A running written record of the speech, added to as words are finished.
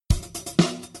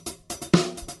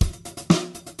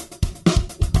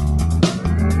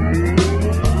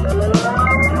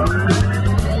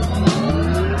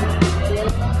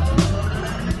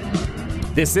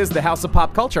This is the House of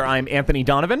Pop Culture. I'm Anthony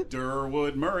Donovan.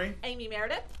 Durwood Murray. Amy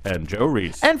Meredith. And Joe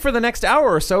Reese. And for the next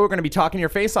hour or so, we're going to be talking your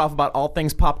face off about all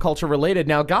things pop culture related.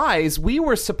 Now, guys, we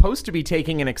were supposed to be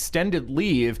taking an extended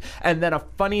leave, and then a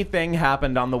funny thing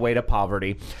happened on the way to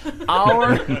poverty.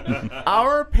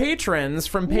 Our patrons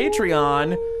from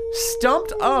Patreon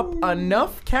stumped up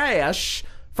enough cash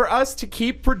for us to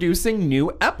keep producing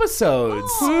new episodes.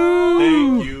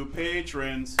 Thank you,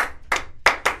 patrons.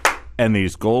 And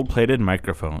these gold-plated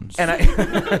microphones. And I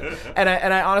and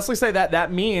I honestly say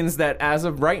that means that as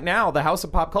of right now, the House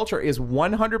of Pop Culture is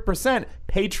 100%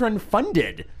 patron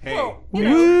funded. Hey, Well,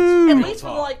 at least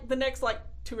for the next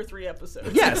 2 or 3 episodes.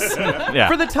 Yes, Yeah.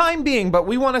 for the time being, but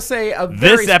we want to say a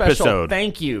very This special episode.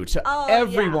 thank you to Oh,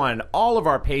 everyone, all of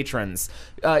our patrons.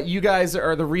 You guys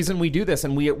are the reason we do this,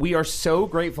 and we are so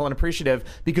grateful and appreciative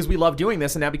because we love doing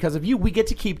this, and now because of you, we get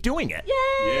to keep doing it.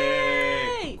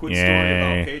 Yay! Quick story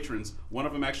Yay. about patrons. One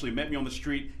of them actually met me on the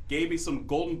street, gave me some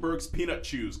Goldenberg's peanut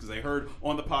chews because they heard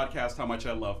on the podcast how much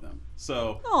I love them.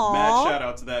 So, Aw. mad shout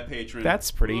out to that patron. That's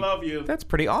pretty. Love you. That's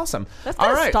pretty awesome. That's all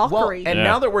kinda right. Well, stalkery. and Yeah.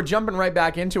 now that we're jumping right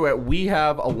back into it, we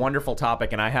have a wonderful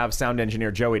topic, and I have sound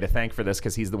engineer Joey to thank for this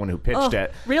because he's the one who pitched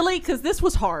it. Really? Because this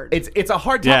was hard. It's a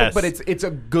hard topic, Yes. but it's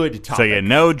a good topic. So you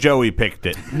know Joey picked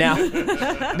it. Now,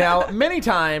 many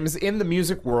times in the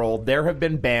music world, there have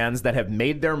been bands that have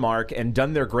made their mark and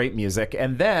done their great music,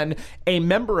 and then a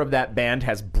member of that band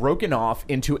has broken off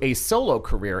into a solo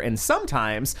career. And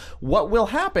sometimes what will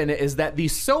happen is that the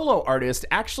solo artist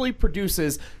actually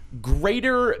produces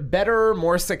greater, better,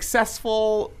 more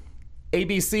successful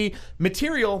ABC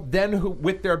material than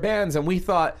with their bands. And we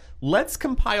thought, let's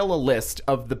compile a list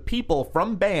of the people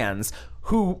from bands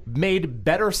who made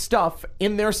better stuff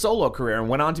in their solo career and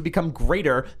went on to become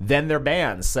greater than their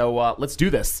bands. So let's do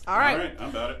this. All right. All right, I'm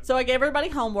about it. So I gave everybody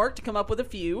homework to come up with a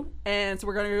few, and so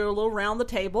we're going to go a little around the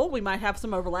table. We might have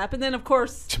some overlap, and then of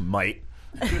course, Might.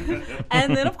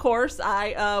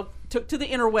 I took to the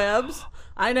interwebs.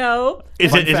 I know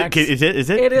Is Fun it? Is facts. it?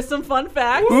 it is some fun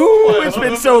facts. Ooh, it's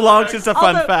been so long since a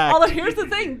fun fact. Although here's the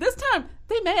thing, this time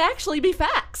they may actually be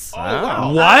facts. Oh,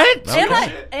 wow. What? And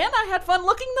Okay. I had fun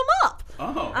looking them up.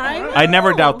 Oh, I all right. I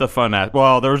never know. doubt the fun.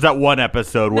 Well, there was that one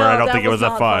episode where No, I don't that think it was a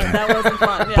not fun. That wasn't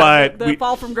fun. Yeah, But the we-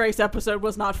 Fall from Grace episode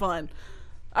was not fun.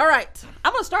 All right,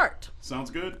 I'm gonna start. Sounds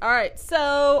good. All right,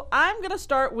 so I'm gonna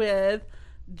start with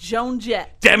Joan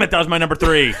Jett. Damn it, that was my number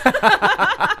 3.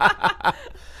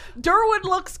 Durwood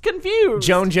looks confused.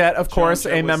 Joan Jett, of course,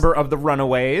 Jett a was- member of the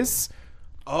Runaways.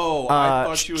 Oh, I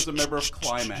thought she was a member of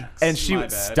Climax. And she My would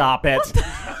bad. stop it.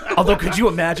 Although, could you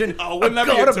imagine? Oh, wouldn't that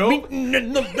be got a a dope? meeting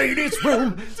in the ladies'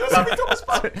 room.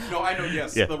 No, I know,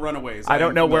 yes, Yeah. the Runaways. I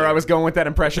don't know where I was going with that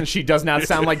impression. She does not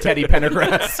sound like Teddy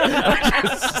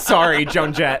Pendergrass. Sorry,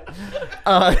 Joan Jett.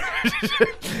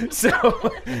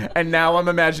 And now I'm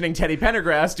imagining Teddy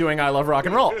Pendergrass doing I Love Rock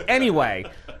and Roll. Anyway,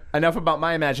 enough about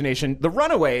my imagination. The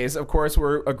Runaways, of course,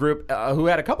 were a group who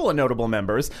had a couple of notable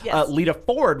members. Yes. Lita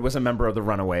Ford was a member of the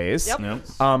Runaways.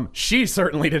 Yep. She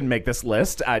certainly didn't make this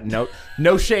list.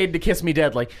 No shade to Kiss Me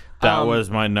Deadly. That was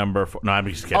my number 4. No, I'm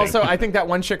just kidding. Also, I think that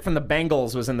one chick from the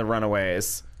Bangles was in the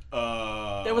Runaways.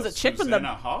 There was a chick from the-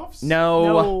 Susanna Hoffs?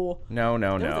 No. There No.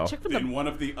 was a chick from the. In one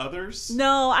of the others?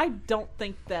 No, I don't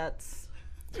think that's.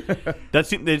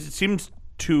 it seems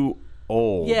too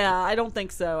old. Yeah, I don't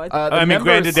think so. The I mean, members-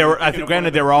 granted, they were. Thinking of one Granted,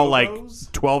 of they the were all like Go-Go's?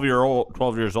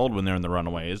 12 years old when they're in the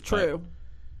Runaways. but- True.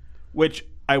 Which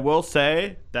I will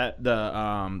say that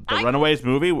the Runaways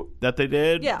movie that they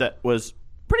did Yeah. that was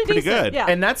Pretty decent. good. Yeah.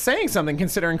 And that's saying something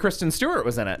considering Kristen Stewart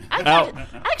was in it. Actually,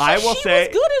 I will she say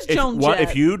was good as Joan Jett.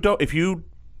 if you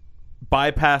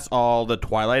bypass all the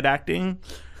Twilight acting,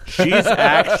 she's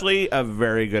actually a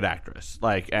very good actress.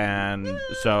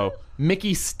 So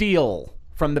Mickey Steele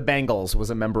from the Bangles was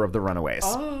a member of the Runaways.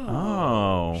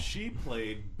 oh. She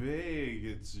played big.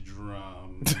 It's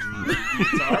drum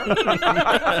guitar for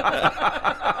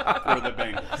the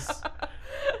Bengals.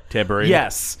 Tiberi.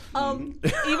 Yes.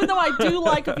 Even though I do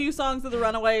like a few songs of the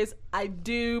Runaways, I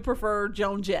do prefer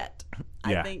Joan Jett.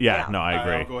 Yeah. I think, yeah. No, I I'll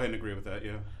agree. go ahead and agree with that,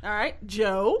 yeah. All right,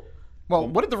 Joe. Well,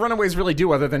 what did the Runaways really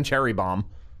do other than Cherry Bomb?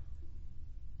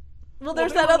 Well,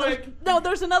 there's they that were other. like- No,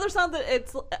 there's another song that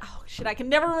it's. Oh shit, I can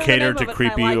never remember the Cater name to of it, and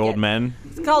creepy I like old it. men.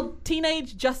 It's called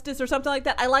Teenage Justice or something like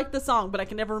that. I like the song, but I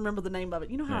can never remember the name of it.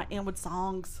 You know how I am with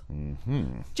songs.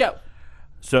 Mm-hmm. Joe.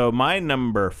 So my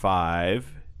number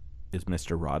 5 is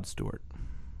Mr. Rod Stewart.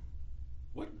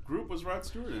 What group was Rod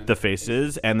Stewart in? The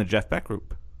Faces and the Jeff Beck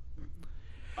group.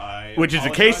 Which is a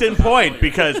case in point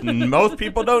because most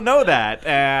people don't know that.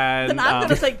 And Then I'm going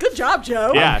to say, good job,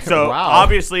 Joe. yeah, so Wow.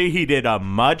 obviously he did a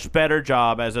much better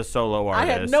job as a solo artist.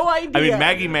 I had no idea. I mean,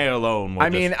 Maggie May alone. I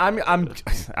mean, I'm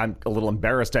a little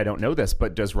embarrassed. I don't know this,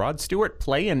 but does Rod Stewart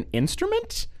play an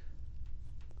instrument?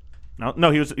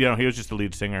 no, he was just the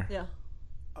lead singer. Yeah.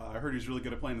 I heard he's really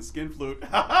good at playing the skin flute.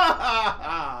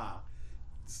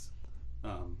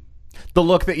 The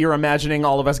look that you're imagining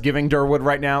all of us giving Durwood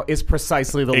right now is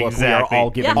precisely the look we are Exactly. all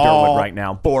giving Yeah. Durwood All right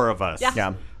now. 4 of us. Yeah.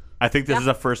 Yeah. I think this is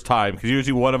the first time because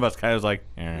usually one of us kind of is like,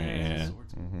 yeah.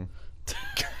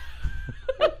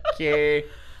 Okay.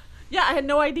 Yeah, I had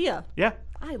no idea. Yeah.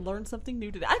 I learned something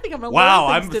new today. I think I'm going to Wow,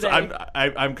 learn things today.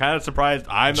 I'm kind of surprised.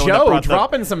 I'm the one that Joe, brought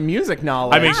dropping some music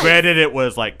knowledge. I mean, Nice. granted, it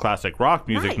was like classic rock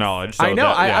music Nice. knowledge. So I know.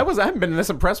 that- yeah. I haven't been this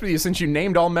impressed with you since you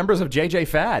named all members of JJ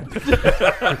Fad.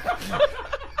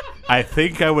 I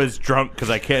think I was drunk because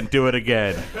I can't do it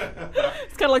again.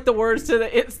 It's kind of like the words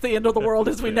to It's the End of the World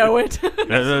as we know it.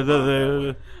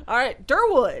 All right,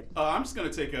 Durwood. I'm just going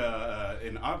to take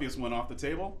an obvious one off the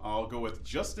table. I'll go with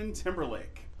Justin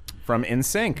Timberlake. From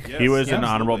NSYNC. Yes, He was an absolutely.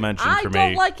 honorable mention I for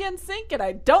don't me. like NSYNC and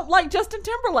I don't like Justin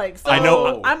Timberlake. So I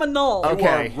know- I'm a null.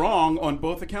 Okay. You are wrong on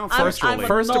both accounts. I'm actually. a-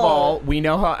 First of No. all, we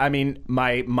know how. I mean,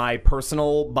 my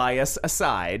personal bias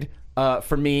aside,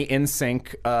 for me,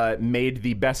 NSYNC made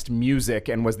the best music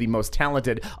and was the most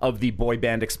talented of the boy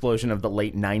band explosion of the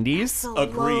late '90s. It's a low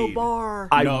Agreed. bar.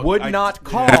 I No, would I- not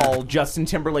call Justin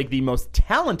Timberlake the most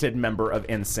talented member of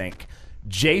NSYNC.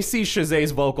 JC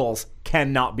Chazé's vocals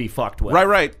cannot be fucked with.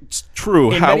 Right. It's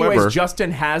true. In many However, ways,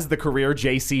 Justin has the career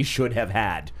JC should have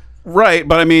had. right,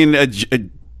 but I mean,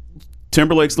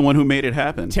 Timberlake's the one who made it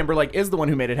happen. Timberlake is the one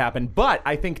who made it happen, but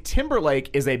I think Timberlake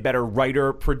is a better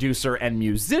writer, producer, and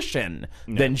musician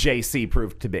than JC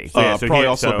proved to be. Yeah, so probably he-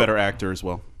 also so- a better actor as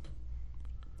well.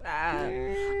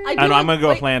 I do And I'm like- going to go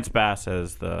with wait, Lance Bass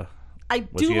as the... I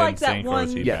Was do he like in that sync or was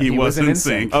one. he Yeah, back? He was in NSYNC.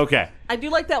 sync. Okay. I do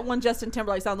like that one Justin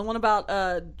Timberlake song, the one about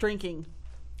drinking.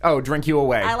 Oh, Drink You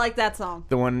Away. I like that song.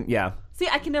 the one, yeah. See,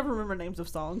 I can never remember names of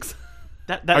songs.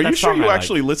 Are you sure you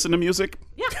actually listen to music?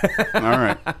 Yeah. All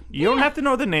right. You don't have to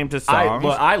know the name to I songs.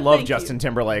 love Thank you. Justin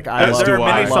Timberlake. I As love, do there are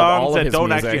I. many love all songs of that his don't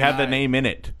music. actually have the name in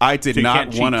it. I did So you not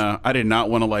can't cheat.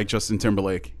 want to like Justin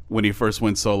Timberlake when he first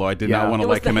went solo. I did Yeah. not want It to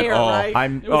was like the him hair, at all. right?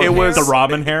 I'm- It was It the was hair. The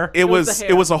ramen hair? It was was the it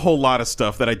hair. was a whole lot of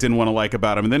stuff that I didn't want to like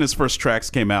about him. And then his first tracks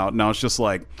came out, and I was just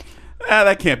like,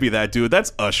 that can't be that dude.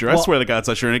 That's Usher. I Well- swear to God, it's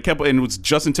Usher. And it was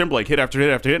Justin Timberlake hit after hit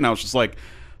after hit, and I was just like,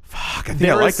 fuck, I think I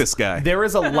There like is- this guy. There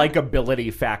is a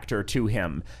likability factor to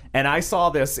him. And I saw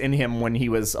this in him when he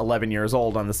was 11 years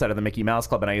old on the set of the Mickey Mouse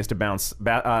Club, and I used to bounce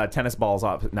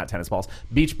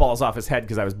beach balls off his head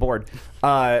because I was bored.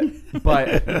 But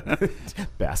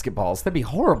basketballs, that'd be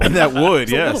horrible. That would,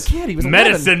 He was a yes. little kid. He was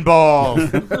 11. Medicine ball.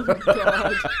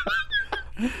 God.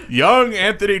 Young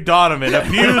Anthony Donovan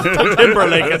abused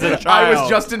Timberlake as a I child. was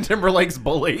Justin Timberlake's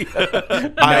bully.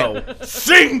 No.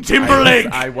 Sing Timberlake.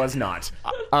 I was not.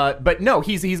 But no,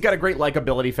 he's got a great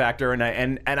likability factor,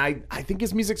 and I think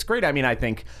his music's great. I mean, I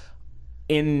think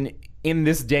in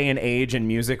this day and age in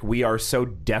music, we are so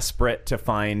desperate to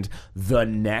find the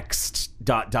next ...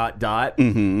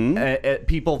 Mm-hmm.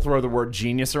 People throw the word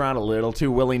genius around a little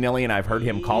too willy-nilly, and I've heard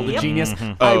him called a Yep. genius.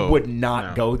 Oh. I would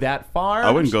not go that far. I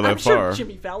wouldn't go that I'm sure far.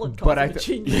 Jimmy Fallon calls But him a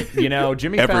genius.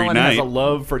 Jimmy Every Fallon has a night.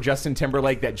 love for Justin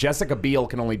Timberlake that Jessica Biel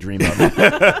can only dream of. All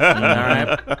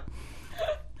right.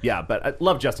 Yeah, but I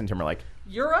love Justin Timberlake.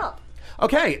 You're up.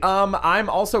 Okay, I'm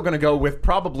also going to go with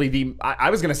probably I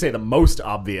was going to say the most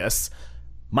obvious,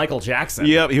 Michael Jackson.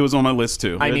 Yep, he was on my list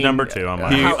too. I mean, number 2 on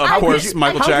my He, list. of How course, could you-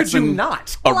 Michael how could Jackson. you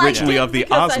not? Originally Well, I of the did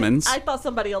because Osmonds. I thought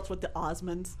somebody else with the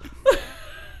Osmonds.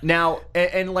 Now,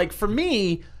 and like for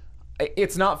me,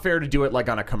 it's not fair to do it like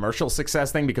on a commercial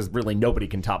success thing because really nobody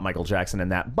can top Michael Jackson in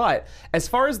that. But as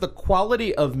far as the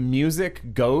quality of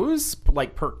music goes,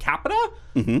 like per capita,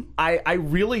 I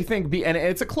really think and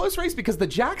it's a close race because the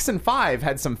Jackson 5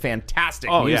 had some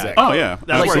fantastic Oh, yeah. music. Oh yeah,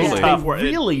 That's where it's absolutely. tough. They where it-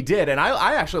 really did, and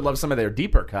I actually love some of their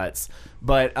deeper cuts.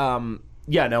 But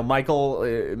yeah, no, Michael,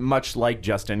 much like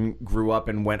Justin, grew up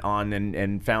and went on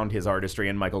and found his artistry,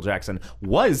 and Michael Jackson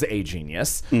was a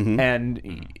genius.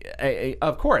 And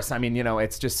of course, I mean, you know,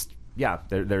 it's just, yeah,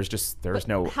 there's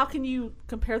no... How can you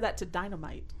compare that to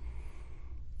Dynamite?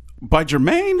 By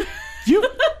Jermaine, you.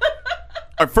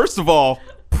 First of all,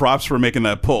 props for making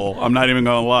that pull. I'm not even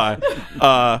gonna lie.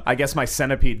 I guess my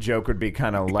centipede joke would be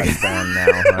kind of less than now,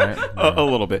 right? A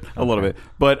little bit.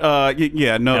 But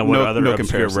yeah, no, and what no, other no obscure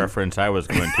comparison. reference I was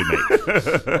going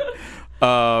to make.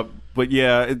 But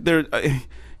yeah, there.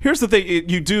 Here's the thing: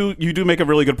 you do make a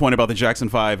really good point about the Jackson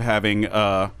 5 having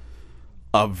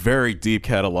a very deep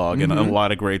catalog and a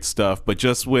lot of great stuff. But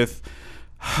just with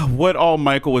what all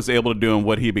Michael was able to do and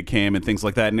what he became and things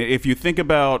like that. And if you think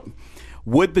about,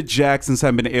 would the Jacksons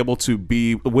have been able to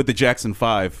be, would the Jackson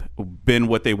 5 been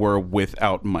what they were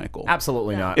without Michael?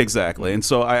 Absolutely not. Exactly. And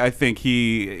so I think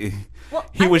he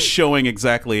was showing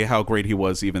exactly how great he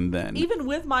was even then. Even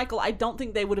with Michael, I don't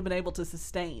think they would have been able to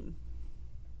sustain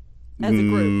as a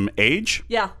group. Age?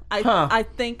 Yeah, I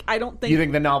don't think. You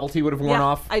think the novelty would have worn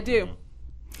off? I do.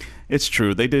 It's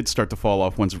true. They did start to fall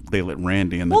off once they let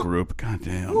Randy in the group. God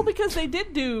damn. Well, because they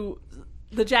did do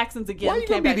the Jacksons again. Why are you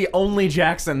going to be the only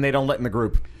Jackson they don't let in the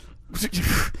group?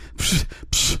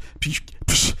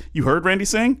 You heard Randy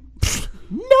sing?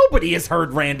 Nobody has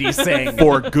heard Randy sing.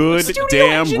 For good Studio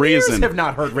damn engineers reason. have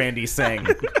not heard Randy sing.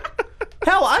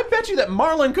 Hell, I bet you that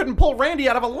Marlon couldn't pull Randy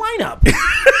out of a lineup.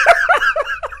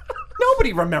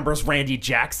 Nobody remembers Randy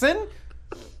Jackson.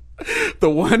 The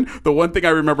one thing I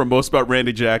remember most about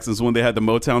Randy Jackson is when they had the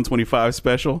Motown 25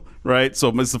 special, right? So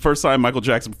it's the first time Michael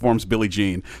Jackson performs Billie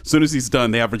Jean. As soon as he's done,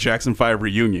 they have a Jackson 5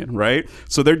 reunion, right?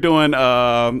 So they're doing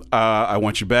I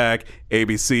Want You Back,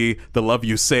 ABC, The Love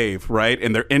You Save, right?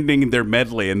 And they're ending their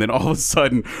medley. And then all of a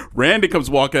sudden, Randy comes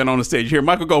walking on the stage. You hear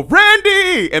Michael go,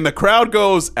 "Randy!" And the crowd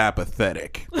goes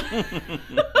apathetic.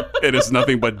 It is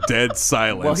nothing but dead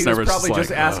silence. Well, he was Never probably like,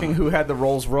 just asking who had the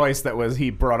Rolls Royce that was he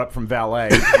brought up from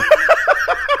valet.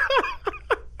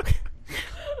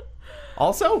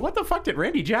 Also, what the fuck did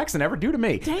Randy Jackson ever do to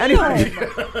me? Damn. Anyway.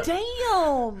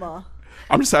 Damn.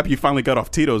 I'm just happy you finally got off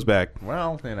Tito's back.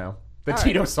 Well, you know, the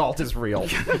Tito salt is real.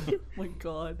 Oh my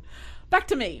God. Back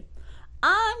to me.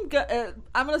 I'm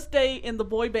gonna stay in the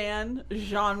boy band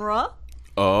genre.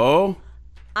 Oh.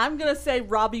 I'm gonna say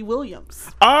Robbie Williams.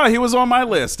 He was on my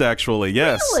list, actually.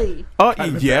 Yes. Really?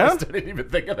 Yeah. I didn't even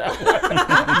think of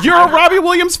that one. You're a Robbie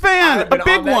Williams fan, I've been a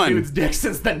big on that one. dude's dick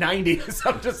since the 90s.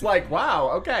 I'm just like,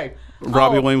 wow, okay.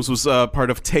 Robbie Williams was part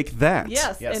of Take That.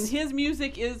 Yes, Yes. and his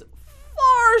music is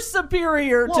far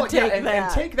superior to Take and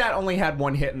That. Take That only had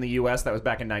one hit in the U.S. That was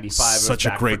back in 95. It was Such a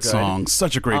Back for great Good. song.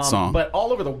 Such a great song. But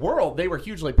all over the world, they were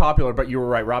hugely popular. But you were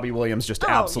right. Robbie Williams just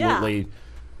absolutely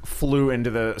flew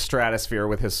into the stratosphere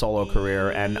with his solo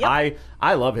career. And Yep.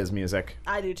 I love his music.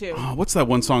 I do too. What's that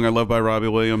one song I love by Robbie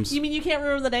Williams? You mean you can't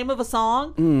remember the name of a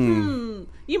song?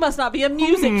 You must not be a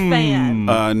music fan.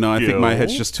 No, I think my Yo.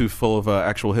 head's just too full of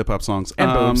actual hip hop songs.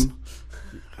 And boobs.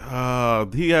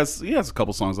 He has a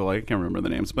couple songs I like. I can't remember the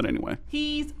names, but anyway.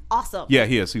 He's awesome. Yeah,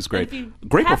 he is. He's great. And if you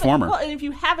Great haven't- performer. Well, and if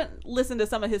you haven't listened to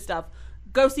some of his stuff,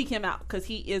 go seek him out because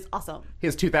he is awesome.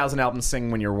 His 2000 album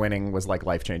 "Sing When You're Winning" was like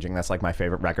life changing. That's like my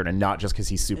favorite record, and not just because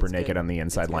he's super It's naked good. on the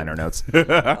inside It's liner good. notes.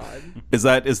 Is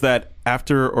that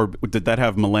after or did that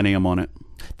have Millennium on it?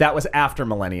 That was after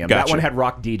Millennium. Gotcha. That one had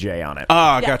Rock DJ on it.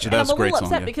 Ah, Yeah, gotcha. and That's a I'm a great little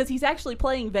song. upset Yeah. because he's actually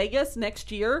playing Vegas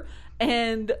next year,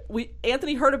 and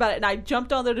Anthony heard about it, and I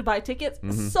jumped on there to buy tickets.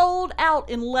 Sold out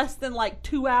in less than like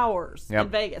 2 hours Yep. in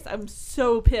Vegas. I'm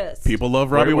so pissed. People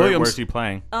love Robbie Williams. Where's he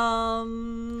playing?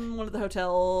 One of the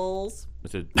hotels.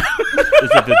 Is it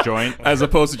the Joint? As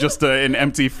opposed to just an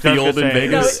empty field in say,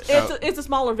 No, Vegas. it's a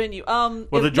smaller venue.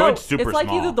 the Joint's super It's like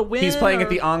small. either the Wynn. He's playing or at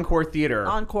the Encore Theater,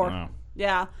 Encore. Oh.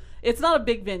 Yeah, it's not a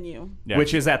big venue. Yeah.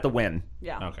 which is at the Wynn.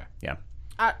 Yeah. Okay. Yeah.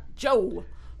 Joe.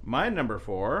 My number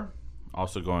 4,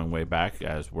 also going way back,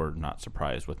 as we're not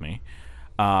surprised with me.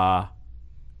 And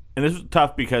this was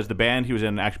tough because the band he was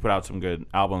in actually put out some good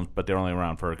albums, but they're only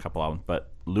around for a couple albums. But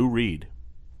Lou Reed.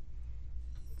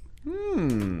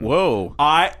 Whoa.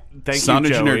 Thank Sound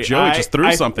you, engineer Joey just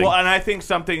threw something. Well, and I think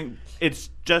something, it's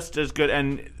just as good.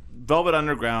 And Velvet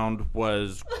Underground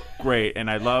was great, and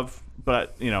I love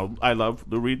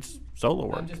Lou Reed's solo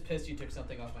work. I'm just pissed you took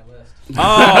something off my list.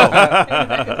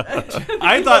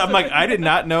 I did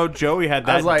not know Joey had I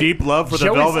that was like, deep love for the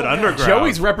Joey's- Velvet Underground.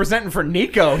 Joey's representing for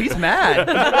Nico. He's mad.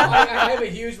 I have a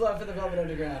huge love for the Velvet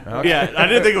Underground. Yeah, I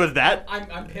didn't think it was that.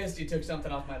 I'm pissed you took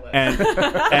something off my list.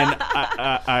 And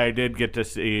I did get to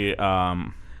see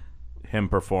him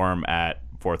perform at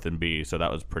 4th and B, so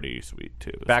that was pretty sweet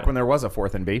too. Back when there was a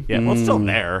 4th and B. yeah, well, it's still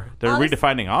there. They're Honest-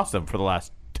 redefining awesome for the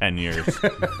last 10 years.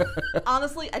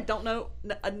 Honestly, I don't know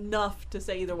enough to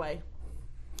say either way.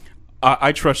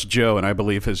 I trust Joe, and I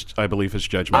believe his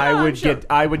judgment.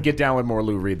 I would get down with more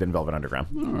Lou Reed than Velvet Underground.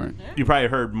 All right. You probably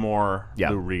heard more Yeah.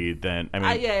 Lou Reed than I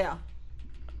mean. Yeah.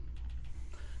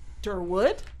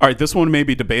 Durwood? All right, this one may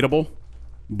be debatable,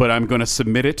 but I'm going to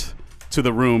submit it to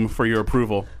the room for your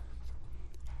approval.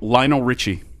 Lionel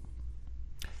Richie.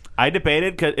 I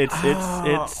debated because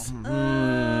it's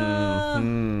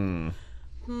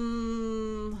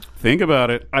Think about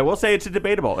it. I will say it's a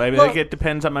debatable. I Look, think it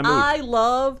depends on my mood. I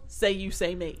love Say You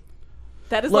Say Me.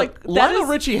 That is Look, that Lionel is-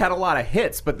 Richie had a lot of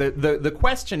hits, but the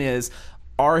question is,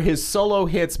 are his solo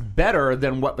hits better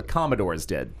than what the Commodores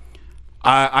did?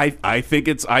 I think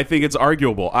it's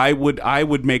arguable. I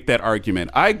would make that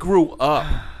argument. I grew up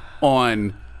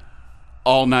on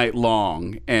All Night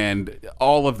Long and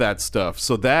all of that stuff,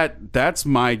 so that's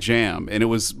my jam. And it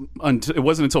wasn't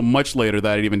until much later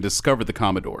that I even discovered the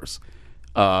Commodores,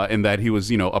 and that he was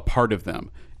a part of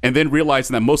them, and then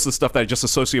realizing that most of the stuff that I just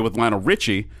associated with Lionel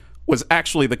Richie was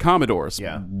actually the Commodores,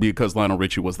 because Lionel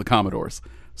Richie was the Commodores.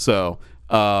 So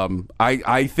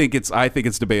I think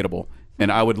it's debatable.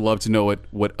 And I would love to know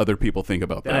what other people think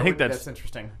about that. I think that's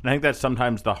interesting. And I think that's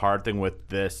sometimes the hard thing with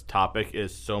this topic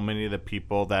is so many of the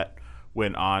people that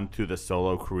went on to the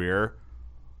solo career,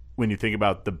 when you think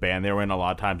about the band they were in, a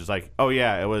lot of times it's like, oh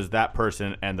yeah, it was that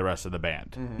person and the rest of the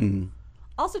band. Mm-hmm.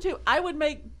 Also, too, I would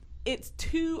make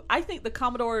I think the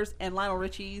Commodores and Lionel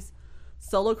Richie's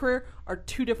solo career are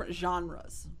two different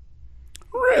genres.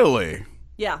 Really?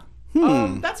 Yeah.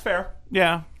 That's fair.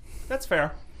 Yeah, That's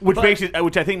fair. which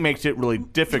I think makes it really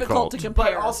difficult. Difficult to compare.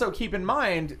 But also keep in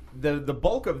mind the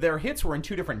bulk of their hits were in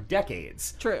two different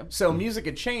decades. True. So music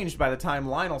had changed by the time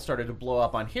Lionel started to blow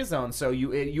up on his own. So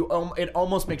it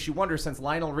almost makes you wonder, since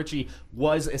Lionel Richie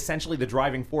was essentially the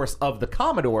driving force of the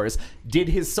Commodores, did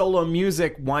his solo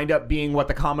music wind up being what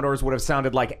the Commodores would have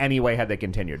sounded like anyway had they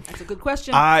continued? That's a good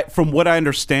question. From what I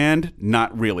understand,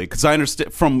 not really, because I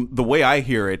understand from the way I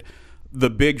hear it, the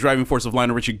big driving force of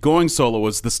Lionel Richie going solo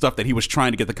was the stuff that he was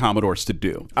trying to get the Commodores to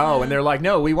do. Oh, and they're like,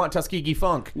 no, we want Tuskegee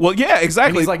Funk. Well, yeah, And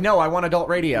exactly. he's like, no, I want adult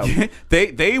radio.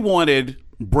 they wanted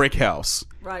Brick House.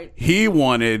 Right. He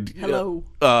wanted Hello.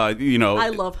 I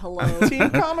love Hello. Team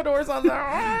Commodores on their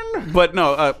own. But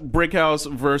no, Brick House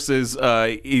versus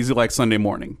Easy Like Sunday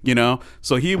Morning,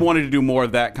 So he wanted to do more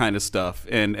of that kind of stuff,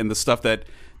 and the stuff that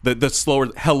the slower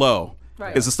Hello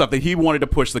Right. is the stuff that he wanted to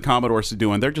push the Commodores to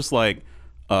do, and they're just like,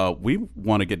 we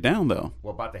want to get down though.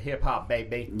 What about the hip hop,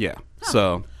 baby? Yeah.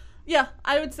 So Yeah,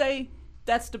 I would say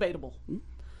that's debatable.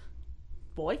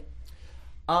 Boy.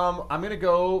 I'm gonna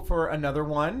go for another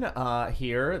one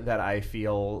here that I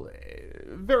feel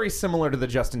very similar to the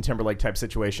Justin Timberlake type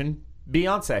situation.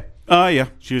 Beyonce. yeah.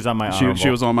 She was on my She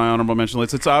honorable. was on my honorable mention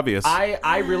list. It's obvious.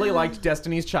 I really liked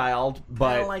Destiny's Child, but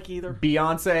I don't like either.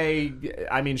 Beyonce,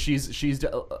 I mean, she's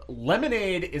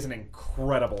Lemonade is an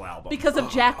incredible album. Because of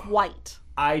Jack White.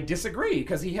 I disagree,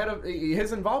 because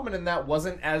his involvement in that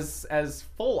wasn't as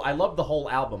full. I love the whole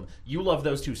album. You love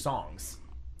those two songs.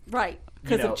 Right.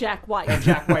 Because You know, of Jack White. And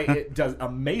Jack White does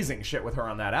amazing shit with her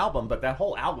on that album, but that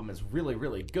whole album is really,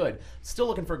 really good. Still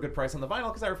looking for a good price on the vinyl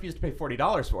because I refuse to pay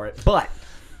 $40 for it. But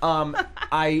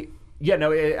I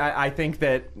think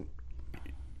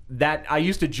that I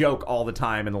used to joke all the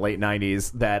time in the late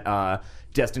 90s that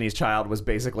Destiny's Child was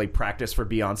basically practice for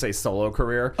Beyonce's solo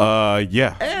career.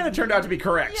 yeah. And it turned out to be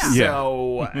correct. Yeah.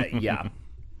 So, yeah.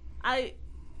 I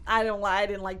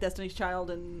didn't like Destiny's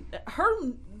Child, and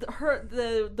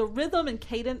the rhythm and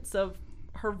cadence of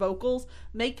her vocals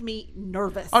make me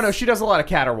nervous. Oh, no, she does a lot of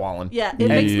caterwauling. Yeah, it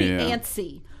makes me Yeah.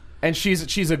 antsy. And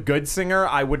she's a good singer.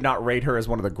 I would not rate her as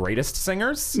one of the greatest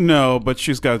singers. No, but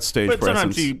she's got stage But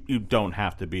presence. sometimes you don't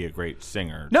have to be a great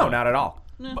singer. No, to- not at all.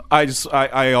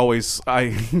 I always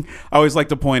like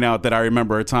to point out that I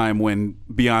remember a time when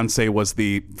Beyonce was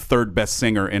the third best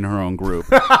singer in her own group.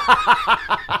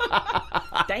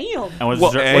 Damn. And was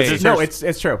Well, this No, her,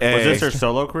 it's true. was this her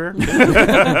solo career?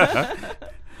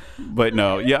 But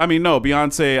no, yeah, I mean, no,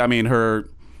 Beyonce, I mean, her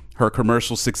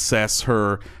commercial success,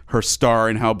 her star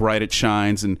and how bright it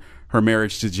shines, and her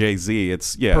marriage to Jay-Z,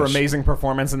 it's, yeah. Her amazing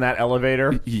performance in that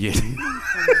elevator. Yeah.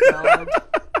 God.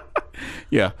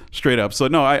 Yeah, straight up. So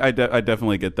no, I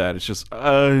definitely get that. It's just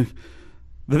the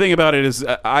thing about it is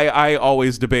I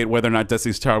always debate whether or not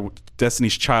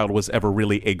Destiny's Child was ever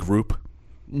really a group.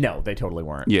 No, they totally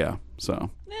weren't. Yeah. So,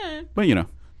 Eh, but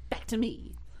back to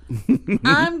me.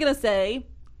 I'm gonna say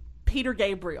Peter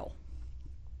Gabriel.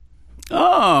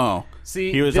 Oh,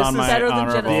 See, He was this on is, my better than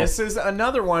honorable. Genesis. This is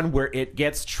another one where it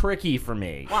gets tricky for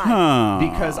me. Why? huh.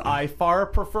 Because I far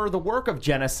prefer the work of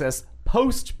Genesis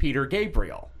post Peter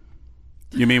Gabriel.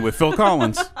 You mean with Phil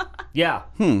Collins? Yeah.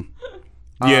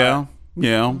 Yeah.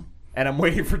 Yeah. And I'm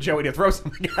waiting for Joey to throw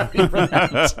something at me for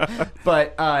that.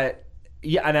 But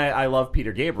yeah, and I love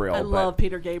Peter Gabriel. I but love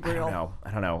Peter I Gabriel.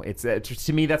 don't know. It's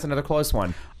to me that's another close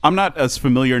one. I'm not as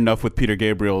familiar enough with Peter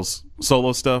Gabriel's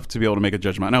solo stuff to be able to make a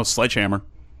judgment. I know Sledgehammer.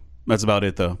 That's about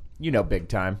it, though. You know, big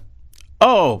time.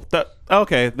 Oh,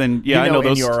 okay. Then yeah, you I know in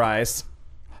those. your eyes.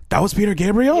 That was Peter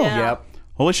Gabriel. Yeah. Yep.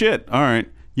 Holy shit! All right.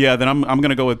 Yeah, then I'm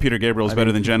gonna go with Peter Gabriel's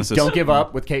better than Genesis. Don't give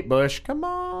up with Kate Bush. Come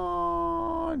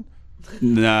on.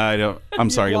 Nah, I don't. I'm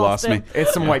sorry, you lost me. him.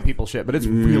 It's some white people shit, but it's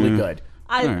really good.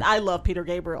 I love Peter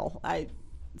Gabriel.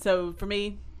 So for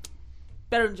me,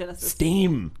 better than Genesis.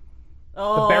 Steam.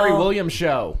 Oh, The Barry Williams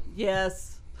Show.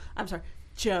 Yes. I'm sorry,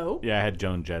 Joe. Yeah, I had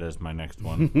Joan Jett as my next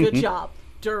one. Good job,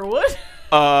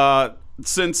 Durwood.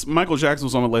 Since Michael Jackson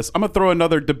was on the list, I'm gonna throw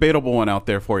another debatable one out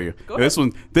there for you. Go ahead.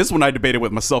 This one I debated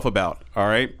with myself about. All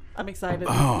right. I'm excited.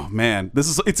 Oh man,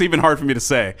 it's even hard for me to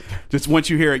say. Just once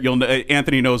you hear it, you'll know.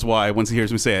 Anthony knows why. Once he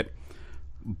hears me say it,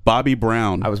 Bobby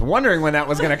Brown. I was wondering when that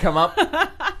was going to come up.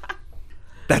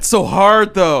 That's so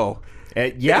hard though.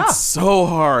 Yeah. It's so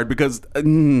hard because.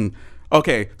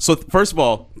 Okay, so first of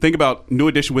all, think about New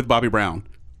Edition with Bobby Brown.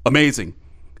 Amazing.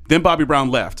 Then Bobby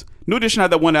Brown left. New Edition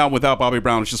had that one album without Bobby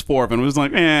Brown. It's just 4 of them. It was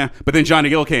like, eh. But then Johnny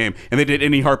Gill came, and they did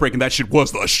Any Heartbreak, and that shit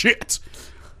was the shit.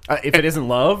 If It Isn't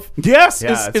Love. Yes,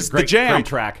 Yeah, it's a great, the jam. great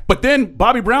track. But then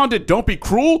Bobby Brown did Don't Be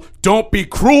Cruel. Don't Be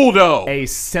Cruel, though. A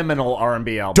seminal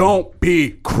R&B album. Don't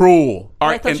Be Cruel. All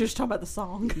I right, thought and you were just talking about the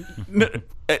song.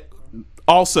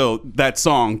 also, that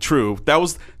song, true. That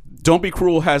was... Don't Be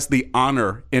Cruel has the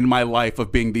honor in my life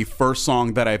of being the first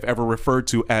song that I've ever referred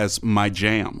to as my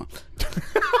jam.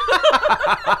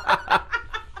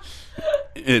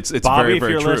 It's Bobby, very, if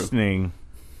very you're true. listening,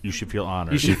 you should feel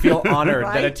honored. You should feel honored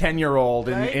that a Right? 10-year-old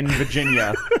Right? in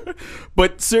Virginia.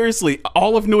 But seriously,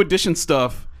 all of New Edition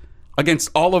stuff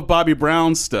against all of Bobby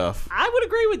Brown's stuff, I would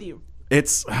agree with you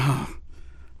it's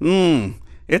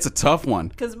it's a tough one.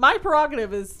 because my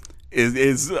prerogative is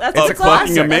Is that's fucking a good song.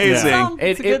 That's a good amazing. song.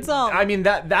 It's a good song. I mean,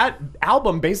 that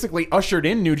album basically ushered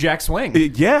in New Jack Swing.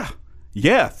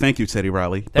 Yeah. Thank you, Teddy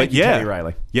Riley. Thank you, Teddy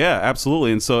Riley. Yeah,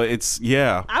 absolutely. And so it's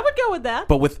I would go with that.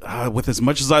 But with as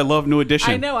much as I love New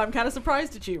Edition, I know I'm kind of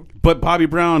surprised at you. but Bobby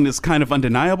Brown is kind of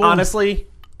undeniable. Honestly,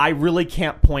 I really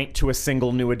can't point to a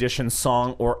single New Edition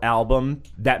song or album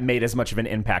that made as much of an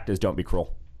impact as Don't Be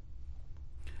Cruel.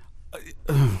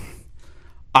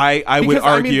 I would Because,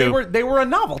 argue I mean, they were a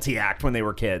novelty act when they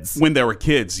were kids. when they were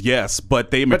kids, yes,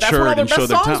 but they that's when matured all their and showed best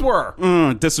their songs talent.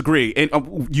 were. Disagree. And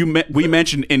we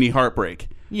mentioned Any Heartbreak.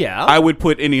 Yeah. I would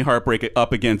put Any Heartbreak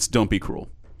up against Don't Be Cruel.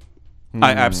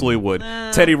 I absolutely would.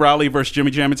 Teddy Riley versus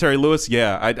Jimmy Jam and Terry Lewis.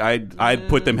 Yeah, I'd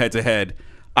put them head to head.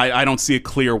 I don't see a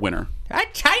clear winner. A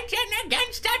Titan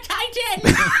against a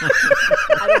Titan.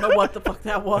 I don't know what the fuck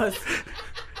that was.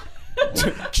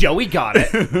 Joey got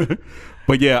it.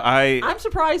 But yeah, I'm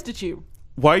surprised at you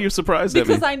why are you surprised at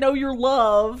me? because I know your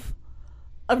love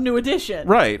of New Edition.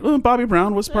 Right. Well, Bobby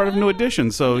Brown was part of New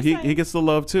Edition, so just he saying. gets the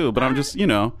love too. But I'm just,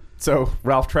 So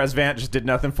Ralph Tresvant just did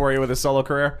nothing for you with his solo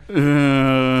career? I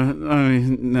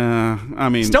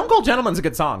mean, Stone Cold Gentleman's a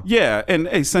good song. yeah, and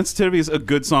hey, Sensitivity is a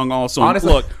good song also.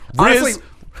 Honestly- Look, honestly-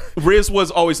 Riz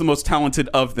was always the most talented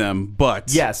of them,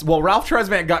 but Yes. Well, Ralph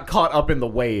Tresvant got caught up in the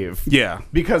wave. yeah.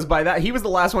 Because by that, he was the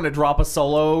last one to drop a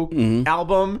solo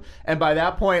album. And by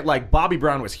that point, like, Bobby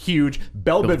Brown was huge.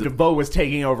 Belle Biv DeVoe was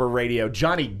taking over radio.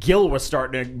 Johnny Gill was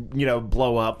starting to,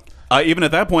 blow up. Even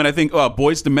at that point, I think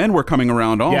Boyz II Men were coming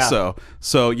around also.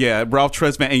 So yeah, Ralph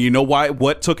Tresvant, and you know why?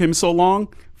 What took him so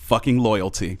long? Fucking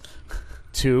loyalty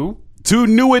To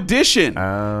New Edition.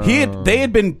 They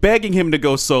had been begging him to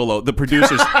go solo. The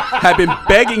producers had been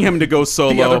begging him to go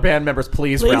solo. the other band members,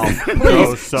 please, Please, Ralph.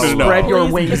 please, solo. Spread your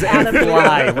Please wings get and out of here.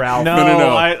 fly, Ralph. No, no.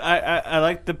 I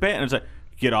like the band. It's like,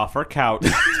 get off our couch.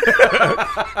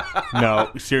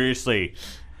 No, seriously.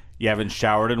 You haven't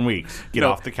showered in weeks. Get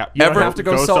off the couch. You don't have to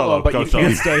go solo, but you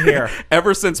can't stay here.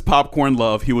 Ever since Popcorn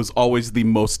Love, he was always the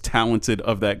most talented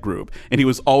of that group, and he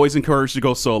was always encouraged to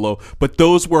go solo. But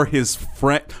those were his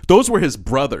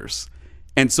brothers,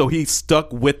 and so he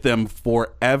stuck with them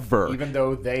forever. Even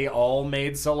though they all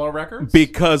made solo records?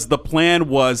 Because the plan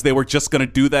was they were just going to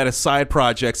do that as side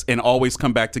projects and always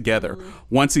come back together.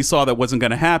 Once he saw that wasn't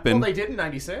going to happen, Well, they did in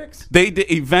 96. they did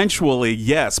eventually,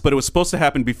 yes, but it was supposed to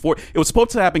happen before. It was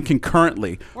supposed to happen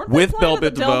concurrently Weren't they with playing Belle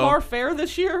at the Biv Del Mar DeVoe. Fair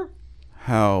this year?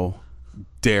 How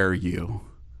dare you?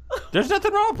 There's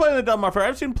nothing wrong with playing the Del Mar Fair.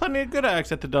 I've seen plenty of good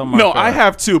acts at the Del Mar No, Fair. I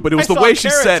have too, but it was I the saw way she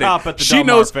Carrot said Top it. at the She Del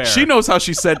Mar knows. Fair. She knows how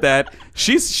she said that.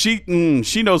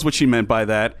 She knows what she meant by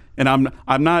that, and I'm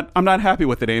not happy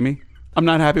with it, Amy. I'm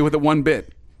not happy with it one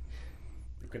bit.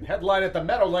 You can headline at the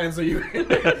Meadowlands, or you can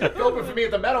open for me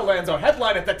at the Meadowlands, or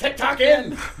headline at the TikTok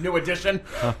Inn. New Edition.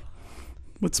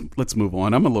 Let's move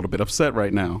on. I'm a little bit upset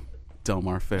right now. Del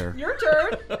Mar Fair. Your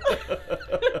turn.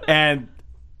 And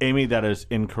Amy, that is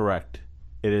incorrect.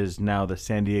 It is now the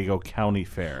San Diego County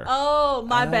Fair Oh,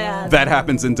 my bad. That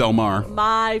happens in Del Mar.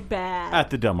 My bad.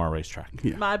 at the Del Mar racetrack,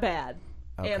 My bad.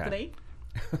 Okay. Anthony.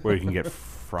 where you can get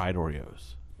fried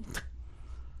Oreos.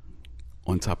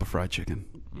 On top of fried chicken.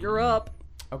 You're up.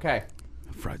 Okay.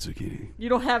 Fried zucchini. You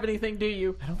don't have anything, do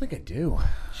you? I don't think I do.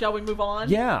 Shall we move on?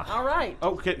 Yeah. All right.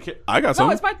 Oh, I got No,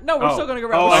 some. it's my. No, we're still going to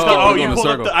go Oh, around. I We're thought, skipping you him. in a pulled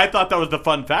up circle. I thought that was the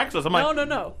fun facts. I'm like,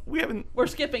 No. we haven't. We're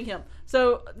skipping him.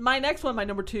 So my next one, my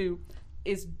number 2,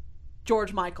 is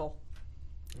George Michael.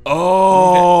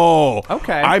 Oh.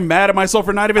 Okay. I'm mad at myself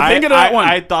for not even thinking of that one.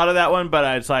 I thought of that one,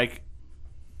 but it's like,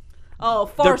 Oh,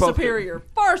 They're far both superior.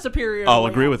 Far superior. I'll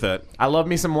to agree Wham. with that. I love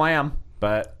me some Wham,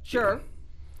 but Sure.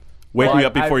 Wake Well, me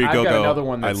up before you I've go. got another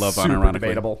one I that's love super unironically.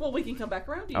 debatable. Well, we can come back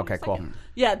around to you. Okay, in a cool. second.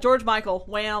 Yeah, George Michael.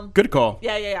 Wham. Good call.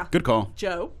 Yeah. Good call.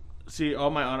 Joe. see, all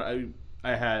my honor.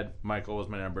 I had Michael was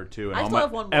my number 2, and I all still my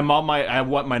have one more. and all my I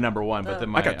want my number 1, but then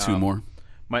my I got 2 more.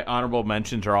 My honorable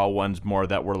mentions are all ones more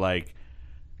that were like,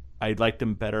 I liked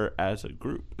them better as a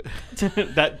group.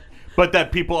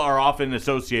 That people are often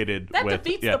associated That with.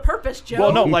 defeats yeah. the purpose, Joe.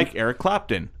 Well, no, like Eric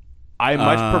Clapton. I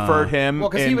much preferred him. Well,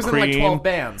 because he was Cream. in like 12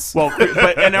 bands. Well,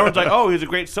 and everyone's like, "Oh, he's a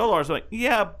great solo artist." I'm like,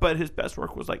 yeah, but his best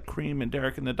work was like Cream and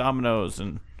Derek and the Dominoes,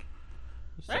 and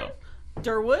so. Right?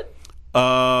 Durwood.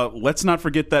 Let's not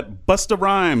forget that Busta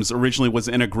Rhymes originally was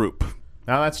in a group.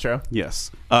 No, that's true.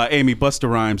 Yes. Amy, Busta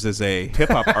Rhymes is a hip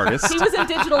hop artist. He was in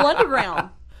Digital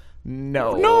Underground.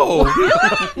 No.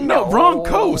 No, wrong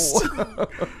coast.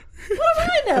 What do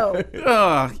I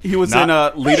know? He was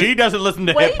Not- in Leader. she doesn't listen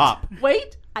to hip hop.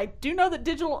 Wait. I do know that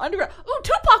Digital Underground. Ooh,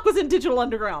 Tupac was in Digital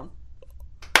Underground.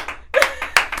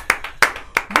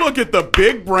 Look at the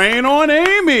big brain on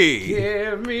Amy.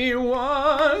 Give me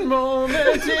one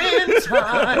moment in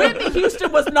time. Whitney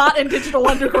Houston was not in Digital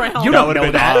Underground. You That don't would know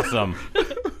have been that. awesome.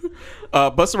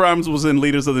 Busta Rhymes was in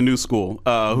Leaders of the New School,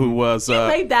 who was. You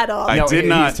made that up. I No, did he's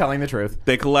not. telling the truth.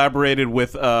 They collaborated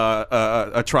with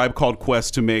a tribe called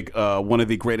Quest to make one of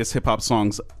the greatest hip hop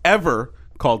songs ever,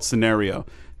 called "Scenario."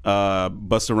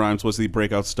 Busta Rhymes was the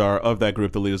breakout star of that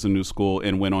group, the Leaders of the New School,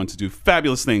 and went on to do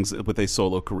fabulous things with a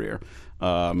solo career.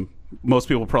 Most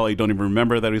people probably don't even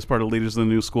remember that he was part of Leaders of the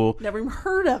New School. Never even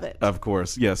heard of it. Of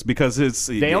course, yes, because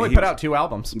They only put out 2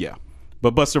 albums. Yeah,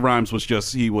 but Busta Rhymes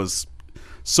he was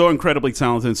so incredibly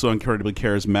talented and so incredibly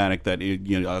charismatic that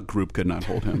a group could not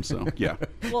hold him. So yeah.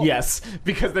 Yes,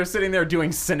 because they're sitting there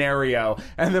doing Scenario,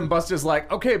 and then Busta's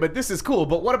like, okay, but this is cool,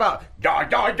 but what about da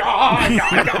da da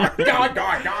da da da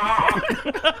da da?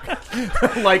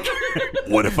 Like,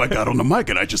 What if I got on the mic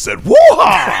and I just said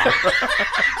 "Woo-ha"?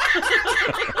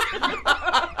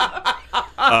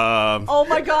 Oh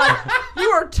my God. You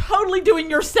are totally doing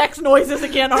your sex noises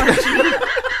again, aren't you?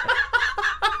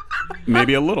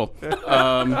 Maybe a little.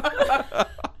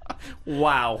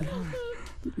 wow.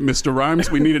 Mr. Rhymes,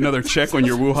 we need another check on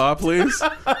your woo-ha, please.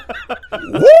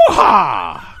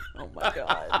 Woo-ha! Oh my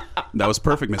God. That was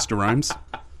perfect, Mr. Rhymes.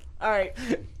 All right.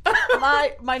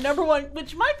 My number 1,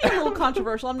 which might be a little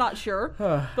controversial, I'm not sure,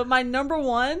 but my number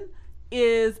 1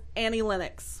 is Annie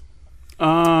Lennox.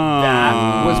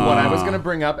 That was what I was going to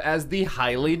bring up as the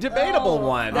highly debatable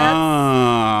one. Because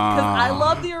I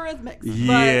love the Eurythmics.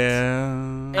 Yeah.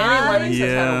 Annie Lennox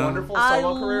has had a wonderful I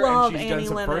solo career, love and she's Annie done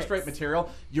some Lennox. first-rate material.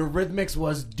 Eurythmics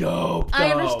was dope, I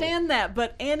though. understand that,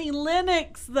 but Annie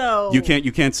Lennox, though. You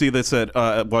can't see this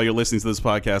while you're listening to this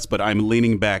podcast, but I'm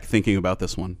leaning back thinking about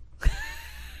this one.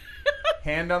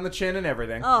 Hand on the chin and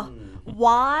everything. Oh,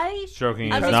 why?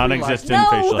 Stroking I his mean- non-existent No,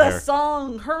 facial the hair.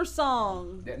 song, her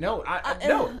song. No,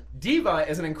 no. Diva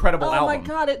is an incredible Oh album. my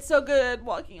God, it's so good.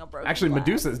 Walking on Broken Actually, Glass.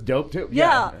 Medusa's dope, too.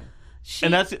 Yeah. She,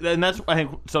 And that's I think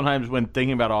sometimes when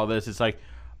thinking about all this, it's like,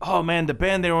 oh man, the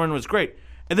band they were in was great,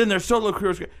 and then their solo career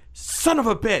was great. Son of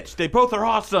a bitch, they both are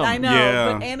awesome. I know,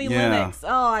 Yeah, but Annie yeah. Lennox.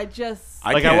 Oh, I just.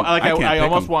 I can't I pick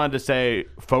almost 'em. wanted to say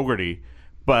Fogerty,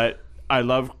 but I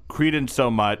love Creedence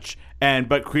so much,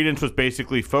 but Creedence was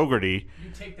basically Fogerty. You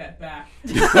take that back.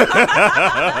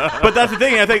 But that's the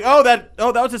thing. I think, that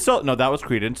was a solo. No, that was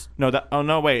Creedence.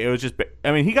 Wait, it was just.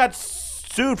 I mean, he got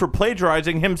sued for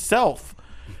plagiarizing himself,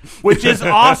 which is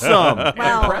awesome.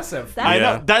 Wow. Impressive. That, I Yeah.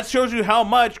 know that shows you how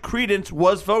much Creedence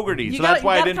was Fogerty. You So gotta, that's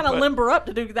why I you didn't. kind of put- limber up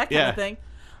to do that kind Yeah. of thing.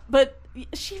 But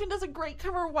she even does a great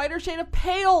cover of Whiter Shade of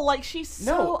Pale. Like, she's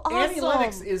so awesome. Annie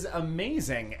Lennox is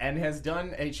amazing and has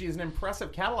done. She has an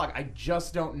impressive catalog. I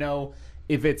just don't know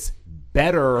if it's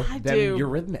better I than do.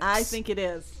 Eurythmics. I think it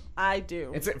is. I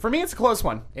do. For me, it's a close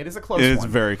one. It is a close It's one.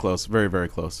 very close. Very, very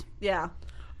close. Yeah.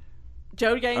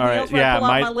 Joe, you got anything All right, else? Where I pull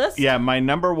out my list? my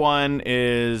number 1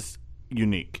 is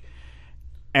Unique,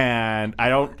 and I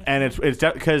don't, and it's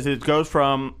because it goes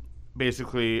from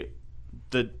basically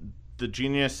the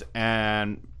genius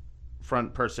and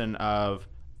front person of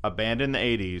a band in the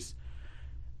 80s,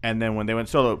 and then when they went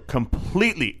solo,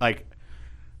 completely like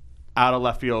out of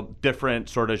left field, different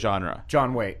sort of genre.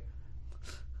 John Waite.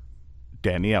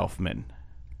 Danny Elfman.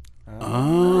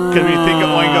 Because you think of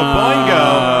Oingo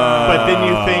Boingo, but then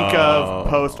you think of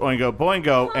post Oingo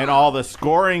Boingo and all the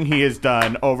scoring he has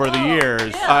done over the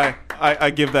years. yeah.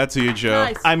 I give that to you, Joe.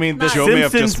 Nice. I mean, the Nice. Joe may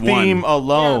have Simpsons just won. theme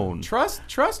alone. Trust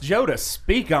Joe to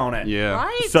speak on it. Yeah.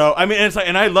 Right? So I mean, it's like,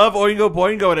 and I love Oingo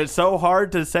Boingo, and it's so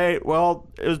hard to say. Well,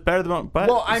 it was better than, but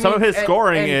Well, I some mean, of his and-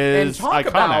 scoring and is talk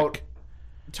iconic.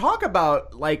 Talk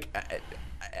about like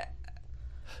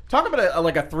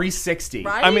like a 360.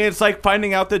 Right? I mean, it's like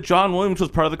finding out that John Williams was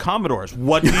part of the Commodores.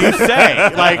 What do you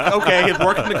say? Like, okay, his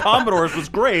work in the Commodores was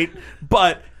great,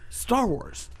 but Star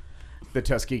Wars. The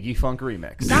Tuskegee Funk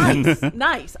remix. Nice,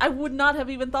 nice. I would not have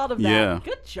even thought of that. Yeah.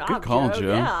 Good job, Good call,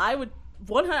 Joe. Yeah, I would.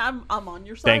 I'm on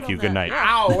your side. Thank on you. that. Good night. Yeah.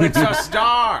 Ow, it's a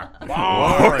star.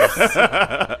 Wars.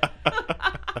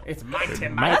 It's mighty,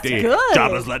 mighty. good.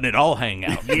 Jabba's letting it all hang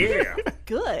out. Yeah.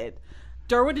 Good.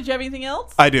 Derwood, did you have anything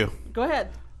else? I do. Go ahead.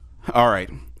 All right.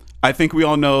 I think we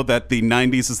all know that the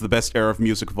 90s is the best era of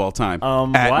music of all time.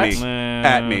 At what? me.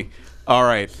 At me. All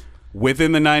right.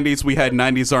 Within the 90s, we had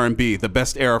 90s R&B, the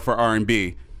best era for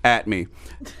R&B. At me.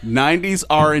 90s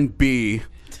R&B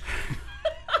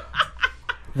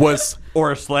was...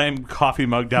 Or slam coffee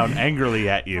mug down angrily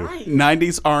at you. Right.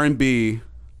 90s R&B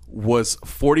was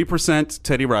 40%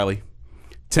 Teddy Riley,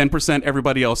 10%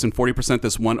 everybody else, and 40%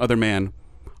 this one other man.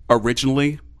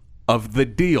 Originally of The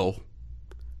Deal,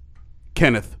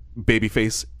 Kenneth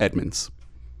Babyface Edmonds.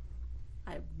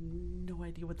 I have no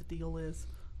idea what the deal is.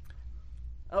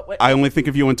 Oh wait. I only think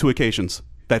of you on two occasions.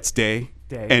 That's day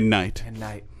and night. And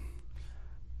night.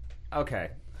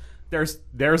 Okay. There's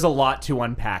a lot to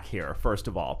unpack here, first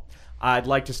of all. I'd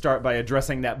like to start by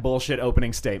addressing that bullshit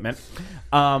opening statement.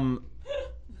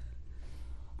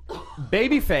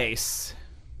 Babyface.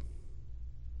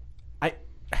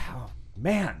 Oh,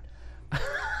 man.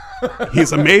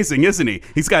 He's amazing, isn't he?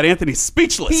 He's got Anthony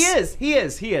speechless. He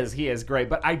is great,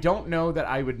 but I don't know that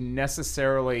I would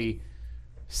necessarily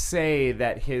say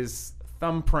that his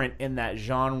thumbprint in that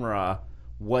genre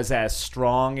was as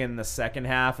strong in the second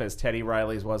half as Teddy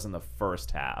Riley's was in the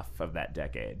first half of that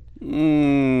decade.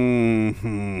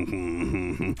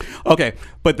 Okay,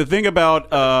 but the thing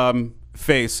about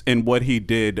Face and what he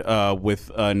did with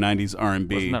 90s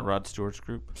R&B. Wasn't that Rod Stewart's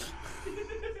group?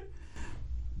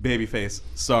 Babyface,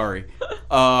 sorry.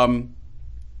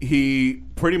 He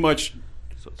pretty much,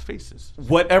 So it's faces.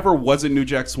 whatever wasn't New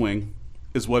Jack Swing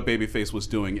is what Babyface was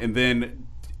doing. And then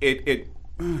it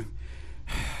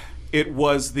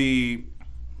was the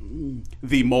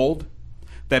mold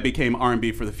that became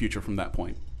R&B for the future from that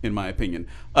point, in my opinion.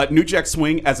 New Jack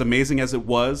Swing, as amazing as it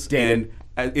was, Dated.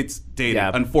 and it's dated,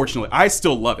 Yeah. unfortunately. I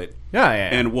still love it. Yeah.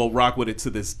 And will rock with it to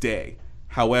this day.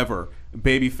 However,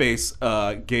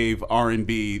 Babyface gave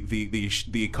R&B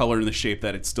the color and the shape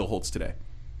that it still holds today,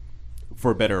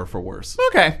 for better or for worse.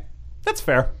 Okay. That's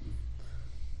fair.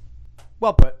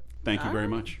 Well put. Thank you very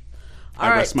much. All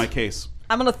I rest right. my case.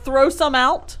 I'm gonna throw some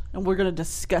out, and we're gonna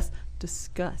discuss.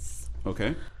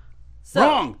 Okay. So,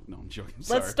 Wrong. No, I'm joking.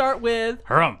 Sorry. Let's start with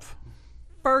Harumph.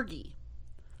 Fergie.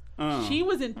 Uh, She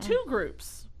was in two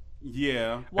groups: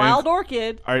 yeah. Wild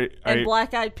Orchid Are and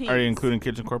Black Eyed Peas. Are you including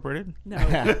Kids Incorporated?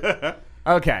 No,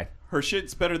 Okay. Her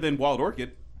shit's better than Wild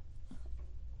Orchid.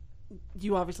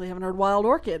 you obviously haven't heard Wild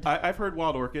Orchid. I've heard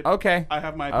Wild Orchid. Okay. I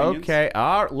have my opinions. Okay.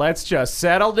 All right, let's just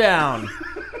settle down.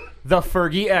 The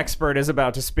Fergie expert is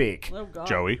about to speak. Oh God.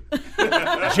 Joey.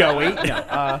 Joey.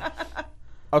 No.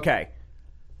 Okay.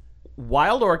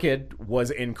 Wild Orchid was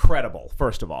incredible,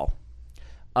 first of all.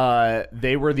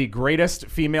 They were the greatest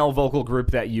female vocal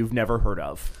group that you've never heard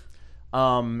of.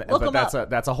 Look But 'em that's up.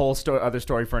 that's a whole other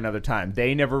story for another time.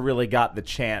 They never really got the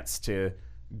chance to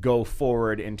go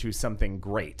forward into something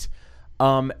great.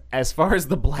 As far as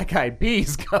the Black Eyed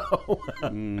Peas go,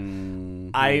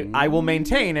 I will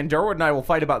maintain, and Durwood and I will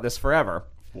fight about this forever,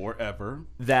 Forever.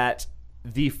 that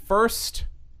the first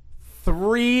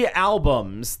 3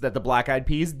 albums that the Black Eyed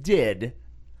Peas did,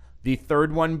 the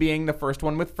third one being the first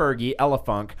one with Fergie,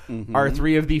 Elefunk, are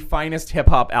 3 of the finest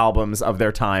hip-hop albums of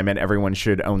their time, and everyone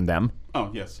should own them. Oh,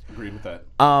 yes. Agreed with that.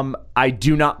 I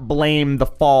do not blame the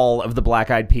fall of the Black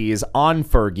Eyed Peas on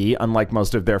Fergie, unlike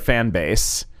most of their fan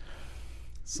base.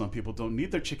 Some people don't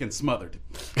need their chicken smothered.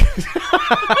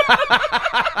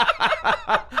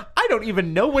 I don't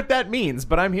even know what that means,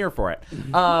 but I'm here for it.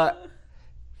 And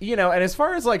as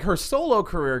far as like her solo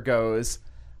career goes,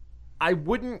 I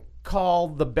wouldn't call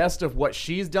the best of what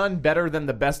she's done better than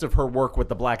the best of her work with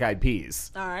the Black Eyed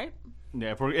Peas. All right.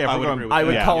 Yeah, if we're I would going, agree with I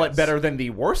would Yeah, call yes. it better than the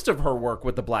worst of her work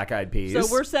with the Black Eyed Peas. So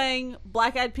we're saying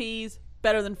Black Eyed Peas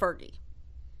better than Fergie.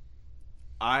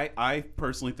 I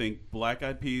personally think Black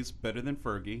Eyed Peas better than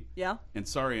Fergie. Yeah. And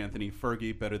sorry, Anthony,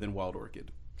 Fergie better than Wild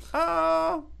Orchid.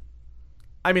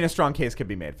 I mean, a strong case could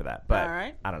be made for that, but All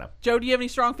right. I don't know. Joe, do you have any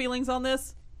strong feelings on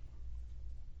this?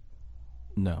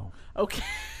 No. Okay.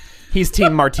 He's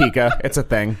Team Martika. It's a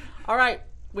thing. All right.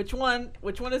 Which one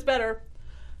is better?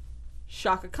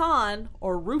 Shaka Khan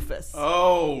or Rufus?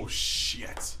 Oh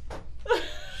shit.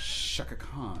 Shaka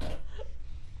Khan.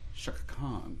 Shaka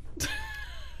Khan.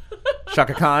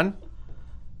 Shaka Khan.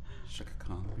 Shaka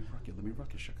Khan. Let me rock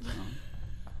you, Shaka Khan.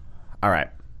 All right.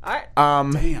 All right.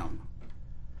 Damn.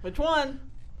 Which one?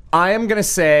 I am gonna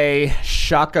say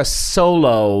Shaka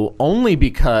Solo only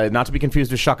because, not to be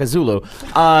confused with Shaka Zulu.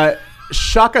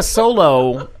 Shaka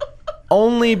Solo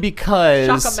only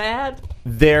because Shaka Mad?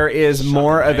 there is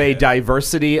more of a Mad.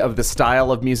 diversity of the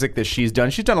style of music that she's done.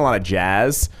 She's done a lot of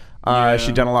jazz.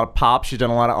 She's done a lot of pop. She's done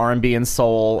a lot of R&B and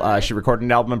soul. She recorded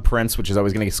an album of Prince, which is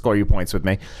always going to score you points with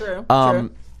me. True.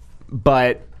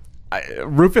 But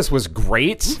Rufus was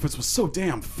great. Rufus was so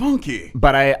damn funky.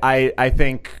 But I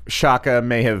think Shaka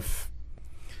may have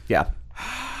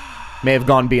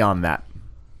gone beyond that.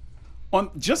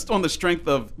 Just on the strength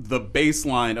of the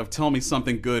baseline of "Tell Me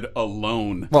Something Good"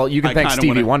 alone. Well, you can I thank kinda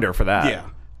Stevie wanna- Wonder for that. Yeah,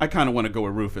 I kind of want to go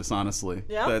with Rufus, honestly.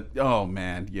 Yeah? Oh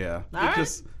man, yeah. All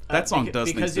right. That song does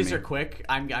because things these to are me. quick.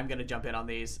 I'm gonna jump in on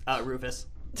these. Rufus.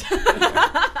 Thank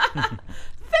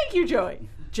you, Joey.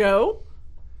 Joe?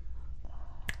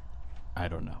 I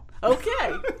don't know.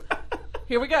 Okay.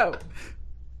 Here we go.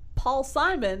 Paul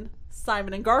Simon,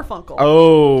 Simon and Garfunkel.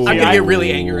 Oh, I'm gonna get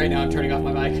really angry right now. I'm turning off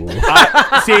my mic.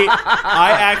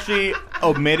 I actually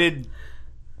omitted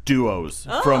duos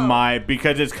from my,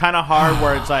 because it's kind of hard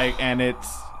where it's like, and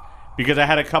it's because I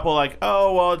had a couple like,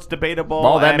 oh well, it's debatable.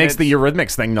 well, that and makes it's- the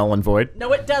Eurythmics thing null and void.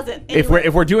 No, it doesn't. If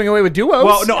we're doing away with duos,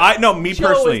 well, me Joe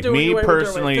personally, is doing away with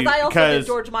personally, because I also did because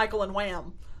George Michael and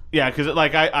Wham. yeah, because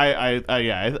like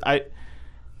I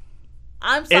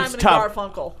I'm Simon It's and tough.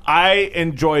 Garfunkel. I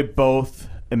enjoy both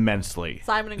immensely.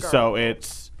 Simon and So Garfunkel.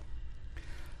 it's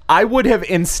I would have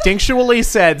instinctually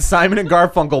said Simon and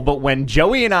Garfunkel, but when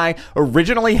Joey and I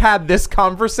originally had this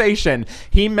conversation,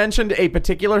 he mentioned a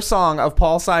particular song of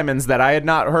Paul Simon's that I had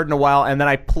not heard in a while, and then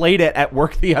I played it at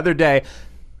work the other day.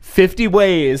 50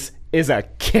 Ways is a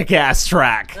kick-ass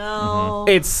track. Oh.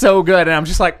 It's so good, and I'm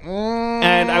just like,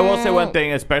 And I will say one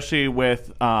thing, especially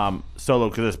with solo,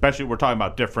 because especially we're talking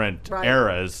about different Right.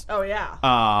 eras. Oh, yeah.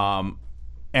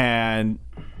 And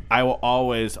I will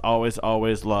always, always,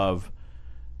 always love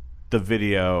the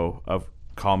video of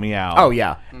 "Call Me Out." Oh,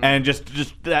 yeah. and just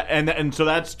that, and so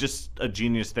that's just a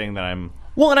genius thing that I'm.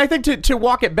 Well, and I think to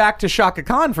walk it back to Shaka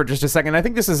Khan for just a second, I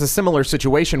think this is a similar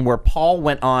situation where Paul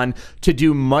went on to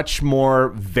do much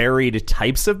more varied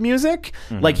types of music.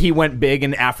 Like he went big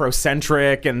in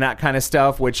Afrocentric and that kind of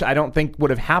stuff, which I don't think would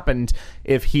have happened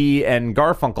if he and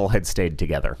Garfunkel had stayed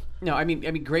together. No, I mean,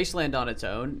 Graceland on its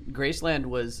own. Graceland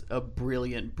was a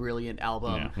brilliant, brilliant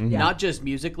album. Yeah. Not just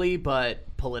musically, but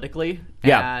politically.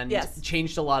 Yeah. And Yes.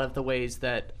 changed a lot of the ways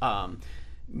that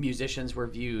musicians were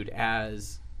viewed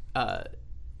as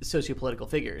sociopolitical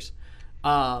figures.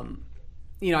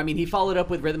 He followed up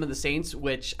with Rhythm of the Saints,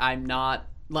 which I'm not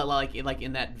like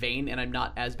in that vein, and I'm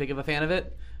not as big of a fan of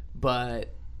it.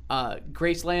 But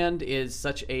Graceland is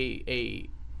such a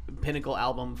pinnacle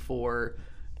album for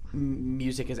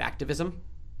music as activism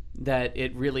that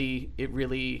it really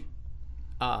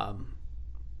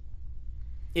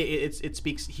it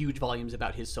speaks huge volumes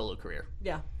about his solo career.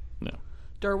 Yeah. No.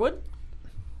 Durwood?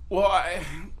 Well,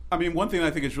 I mean, one thing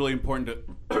I think is really important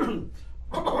to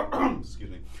excuse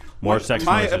me. More sex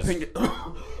My noises. opinion.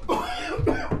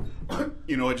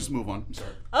 You know what? Just move on.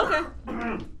 I'm sorry.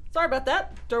 Okay. Sorry about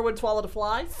that. Durwood swallowed a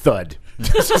fly. Thud.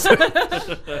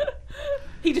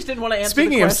 He just didn't want to answer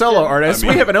Speaking the of question. solo artists,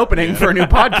 we have an opening for a new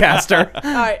podcaster. All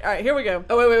right, here we go.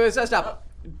 Oh wait, stop.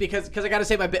 Because I got to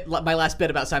say my last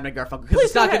bit about Simon and Garfunkel because Please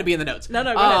it's go not ahead. going to be in the notes. No,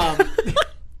 go ahead.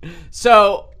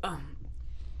 So,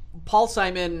 Paul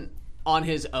Simon on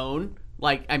his own,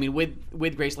 with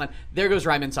Graceland, There Goes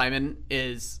Rhymin' Simon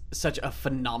is such a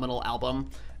phenomenal album.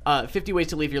 50 Ways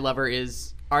to Leave Your Lover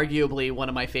is arguably one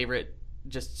of my favorite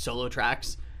just solo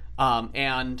tracks,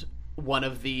 and one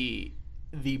of the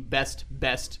best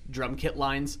drum kit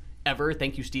lines ever.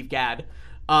 Thank you, Steve Gadd.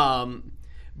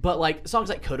 But like songs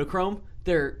like Kodachrome,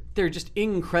 they're just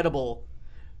incredible.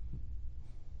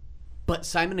 But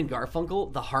Simon and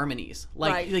Garfunkel, the harmonies,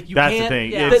 Right. you That's the can't.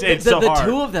 thing. Yeah. It's so the hard.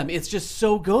 two of them, it's just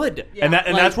so good. Yeah. And Like-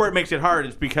 that's where it makes it hard.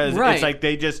 Is because Right. it's like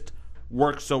they just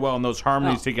work so well in those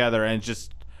harmonies Oh. together, and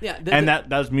just Yeah,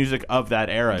 that's music of that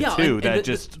era too. and that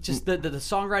the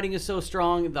songwriting is so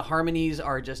strong. The harmonies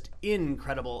are just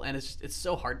incredible, and it's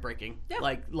so heartbreaking. Yeah.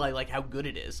 Like how good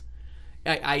it is.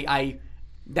 I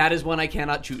that is one I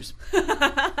cannot choose.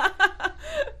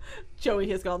 Joey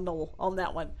has gone null on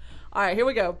that one. All right, here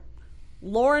we go.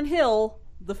 Lauryn Hill,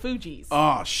 the Fugees.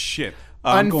 Oh shit!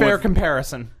 I'm going Unfair with-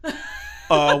 comparison.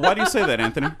 Why do you say that,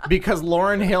 Anthony? Because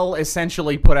Lauryn Hill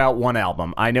essentially put out one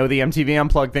album. I know the MTV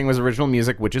Unplugged thing was original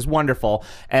music, which is wonderful,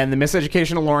 and The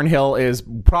Miseducation of Lauryn Hill is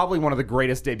probably one of the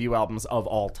greatest debut albums of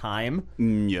all time.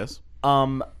 Yes.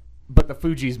 But the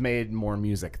Fugees made more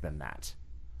music than that.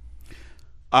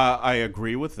 I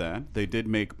agree with that. They did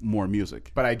make more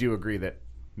music. But I do agree that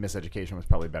Miseducation was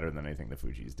probably better than anything the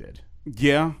Fugees did.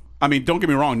 Yeah. I mean, don't get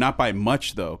me wrong, not by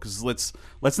much though, because let's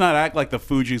not act like the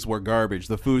Fugees were garbage.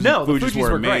 The Fugees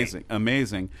were great.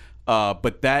 amazing.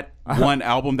 But that one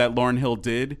album that Lauryn Hill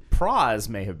did, Praz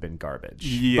may have been garbage.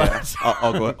 yeah, But-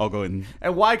 I'll go ahead and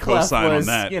and Wyclef co-sign on was,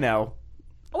 that. Oh,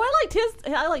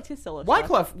 I liked his solo.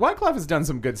 stuff. Wyclef has done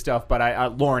some good stuff, but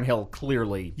Lauryn Hill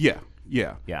clearly. Yeah.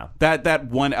 Yeah. That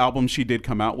one album she did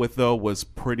come out with though was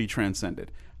pretty transcendent.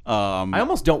 I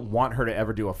almost don't want her to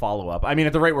ever do a follow up. I mean,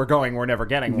 at the rate we're going, we're never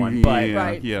getting one. But yeah,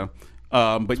 Right. yeah.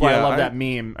 But that's why yeah, I love that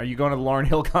meme. Are you going to the Lauryn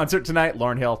Hill concert tonight?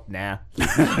 Lauryn Hill, nah.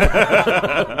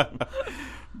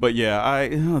 But yeah,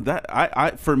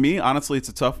 I for me, honestly, it's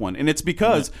a tough one, and it's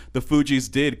because the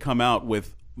Fugees did come out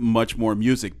with much more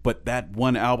music, but that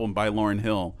one album by Lauryn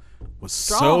Hill was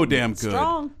so Strong. damn good.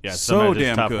 Strong. Yeah, so sometimes it's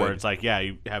damn tough good. where it's like, yeah,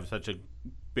 you have such a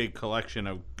big collection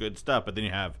of good stuff, but then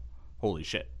you have holy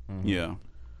shit. Yeah,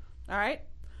 All right.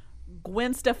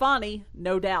 Gwen Stefani,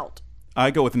 No Doubt. I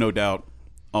go with No Doubt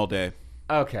all day.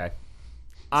 Okay.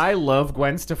 I love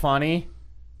Gwen Stefani.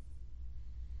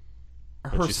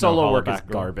 Her she's solo no work is Hollaback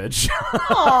girl. garbage.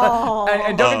 Oh.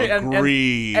 and don't get me- and-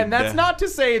 Agreed. And that's not to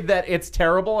say that it's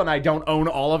terrible and I don't own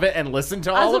all of it and listen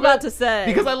to all I was of about it. to say.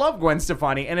 Because I love Gwen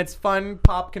Stefani and it's fun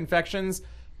pop confections.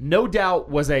 No Doubt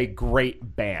was a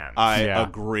great band. I Yeah.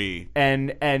 agree.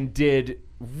 and did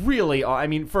really, I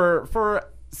mean, for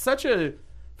such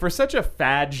a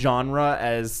fad genre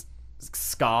as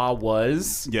ska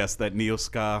was, Yes, that neo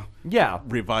ska yeah,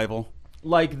 revival.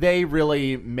 like they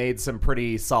really made some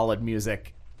pretty solid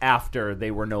music after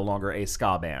they were no longer a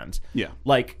ska band. Yeah.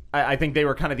 Like I think they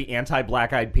were kind of the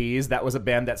anti-Black Eyed Peas. That was a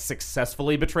band that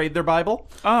successfully betrayed their Bible.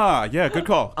 Ah, yeah, good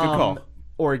call. Good call.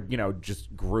 Or,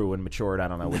 just grew and matured. I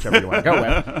don't know, whichever you want to go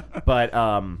with. But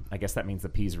I guess that means the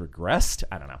Peas regressed.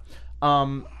 I don't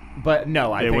know. But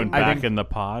no, I They went think back in the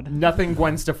pod. nothing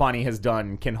Gwen Stefani has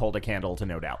done can hold a candle to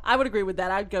No Doubt. I would agree with that.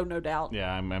 I'd go No Doubt.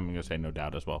 Yeah, I'm going to say no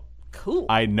doubt as well. Cool.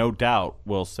 I no doubt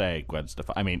will say Gwen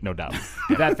Stefani. I mean, no doubt.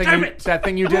 That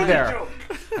thing you did there.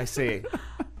 I see.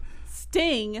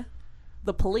 Sting,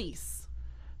 The Police.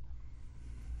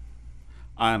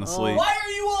 Honestly, Why are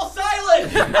you all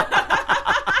silent?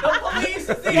 The police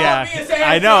is the Yeah, obvious answer.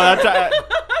 I know.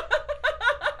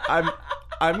 That's.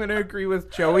 I'm gonna agree with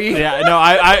Joey. Yeah, no,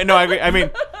 I agree. I mean,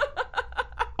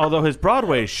 although his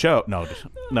Broadway show, the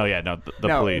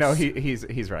police. No,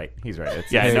 he's right. He's right.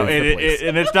 It's, yeah, it's no, the police.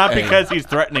 and it's not because he's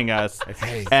threatening us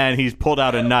and he's pulled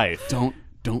out a knife. don't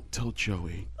tell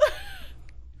Joey.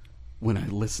 When I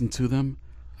listen to them,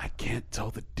 I can't tell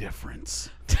the difference.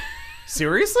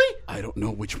 Seriously? I don't know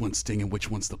which one's Sting and which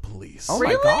one's the police. Oh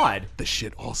my God! The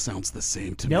shit all sounds the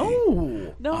same to me.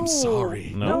 No. No. I'm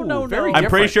sorry. No. Very I'm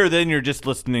pretty different. sure then you're just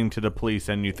listening to the police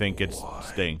and you think it's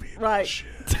Sting. Right.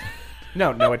 No,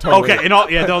 it totally. Okay,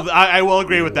 I will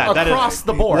agree with that. Across that is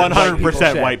the board,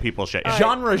 100% white people shit.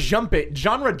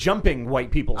 genre jumping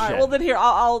white people All shit. right. Well, then here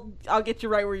I'll get you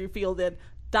right where you feel. Then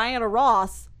Diana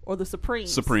Ross or the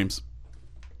Supremes. Supremes.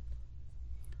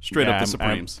 Straight Yeah, up the I'm-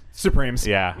 Supremes. Supremes.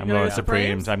 Yeah, I'm gonna going go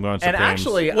Supremes. Supremes? I'm going And Supremes.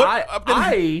 actually, What?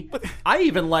 I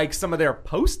even like some of their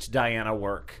post Diana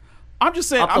work. I'm just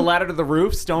saying. Up the Ladder to the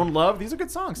Roof, Stone Love. These are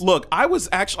good songs. Look, I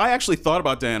actually thought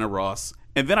about Diana Ross,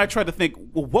 and then I tried to think,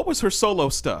 well, what was her solo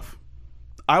stuff?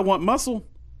 I Want Muscle.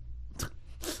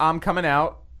 I'm coming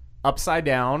out, Upside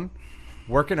Down,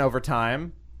 Working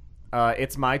Overtime.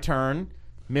 It's My Turn,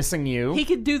 Missing You. He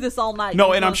could do this all night. No,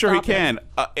 He's and I'm gonna sure he stop it. can.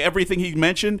 Everything he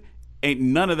mentioned ain't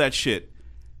none of that shit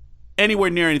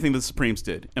anywhere near anything the Supremes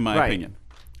did, in my Right. opinion.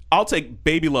 I'll take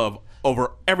Baby Love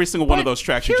over every single one of those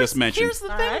tracks you just mentioned. Here's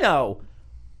the All thing, right. though.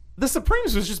 The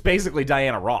Supremes was just basically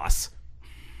Diana Ross.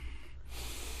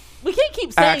 We can't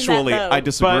keep saying Actually, that, though. I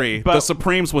disagree. But- the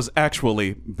Supremes was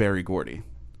actually Berry Gordy.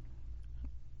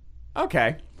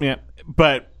 Okay. Yeah,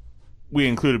 but we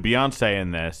included Beyonce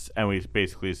in this, and we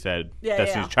basically said Yeah,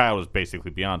 Destiny's yeah. Child was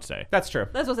basically Beyonce. That's true.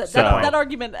 That's what I said. So- That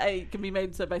argument can be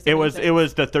made by It was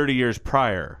the 30 years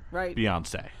prior Right.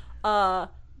 Beyonce.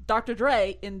 Dr.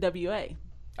 Dre, NWA.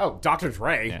 Oh, Dr.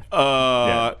 Dre.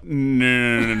 Yeah.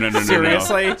 No.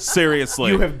 Seriously?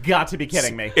 Seriously. You have got to be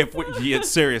kidding me.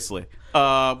 Seriously.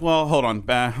 Well, hold on.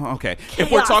 Okay.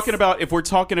 If we're Chaos.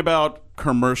 talking about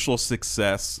commercial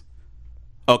success.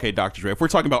 Okay, Dr. Dre. If we're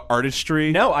talking about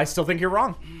artistry, No, I still think you're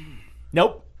wrong.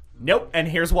 Nope. And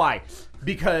here's why.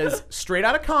 Because Straight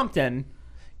Outta Compton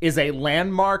is a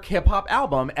landmark hip hop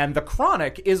album, and The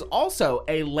Chronic is also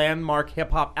a landmark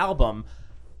hip hop album.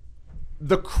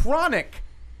 The Chronic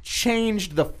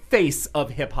changed the face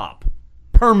of hip hop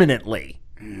permanently.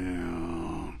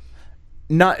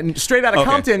 Not Straight Outta Okay.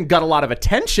 Compton got a lot of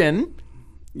attention,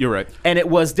 you're right. and it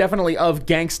was definitely of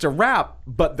gangster rap,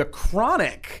 but The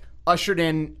Chronic ushered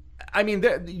in. I mean,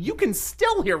 you can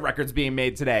still hear records being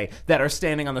made today that are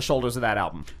standing on the shoulders of that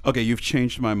album. Okay, you've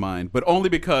changed my mind, but only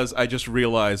because I just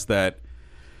realized that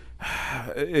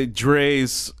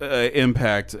Dre's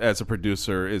impact as a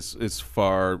producer is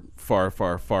far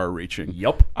reaching.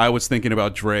 Yup. I was thinking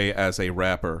about Dre as a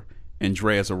rapper, and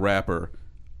Dre as a rapper,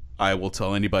 I will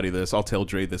tell anybody this. I'll tell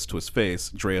Dre this to his face.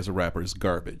 Dre as a rapper is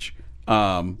garbage.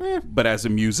 But as a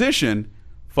musician,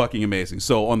 fucking amazing.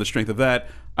 So on the strength of that,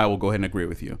 I will go ahead and agree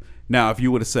with you. Now, if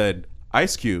you would have said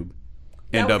Ice Cube,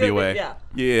 That was NWA,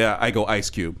 good, yeah, I go Ice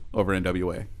Cube over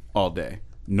NWA all day.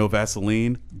 No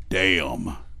Vaseline,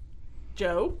 damn.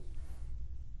 Joe?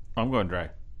 I'm going Dre.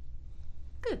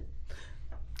 Good.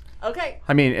 Okay.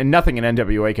 I mean, and nothing in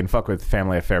NWA can fuck with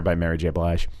Family Affair by Mary J.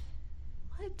 Blige.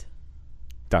 What?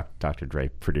 Dr. Dre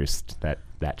produced that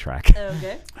track.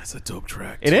 Okay. That's a dope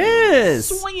track. It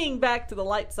is. Swinging back to the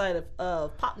light side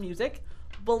of pop music,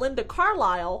 Belinda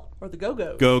Carlisle or the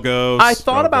Go-Go's? Go-Go's. I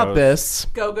thought about Go-Go's. this.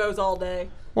 Go-Go's all day.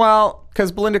 Well,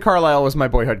 because Belinda Carlisle was my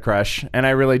boyhood crush, and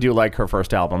I really do like her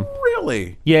first album.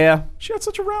 Really? Yeah, She had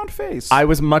such a round face. I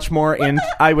was much more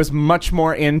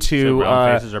into So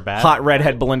round faces are bad? hot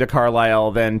redhead Belinda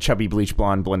Carlisle than chubby bleach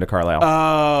blonde Belinda Carlisle.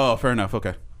 Oh, fair enough.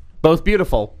 Okay. Both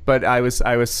beautiful, but I was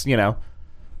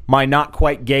my not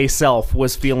quite gay self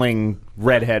was feeling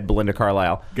redhead Belinda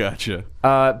Carlisle. Gotcha.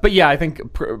 But yeah, I think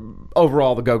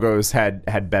overall the Go-Go's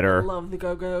had better Love the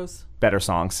Go-Go's.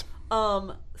 songs.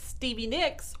 Stevie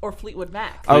Nicks or Fleetwood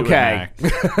Mac? Okay.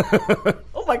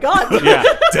 Oh my God. Yeah.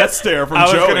 Death stare from I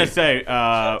was Joey. going to say,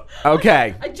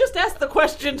 Okay. I just asked the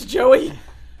questions, Joey.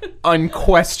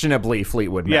 Unquestionably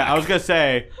Fleetwood Mac. yeah, I was going to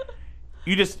say,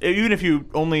 you just, even if you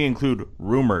only include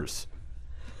rumors,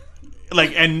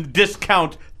 like, and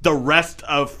discount the rest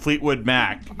of Fleetwood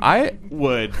Mac, I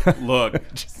would. Look,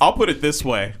 I'll put it this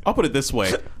way.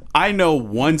 I know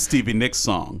one Stevie Nicks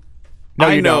song. No,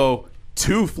 I you know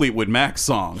two Fleetwood Mac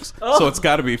songs. So it's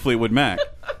got to be Fleetwood Mac.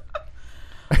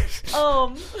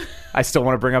 I still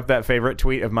want to bring up that favorite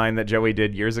tweet of mine that Joey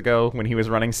did years ago when he was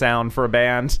running sound for a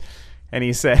band, and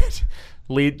he said,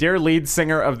 "Dear lead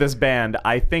singer of this band,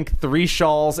 I think 3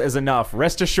 shawls is enough.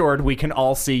 Rest assured, we can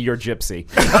all see your gypsy."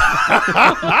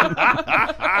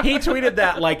 He tweeted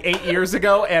that like 8 years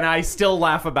ago, and I still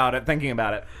laugh about it, thinking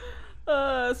about it.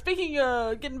 Speaking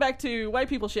of getting back to white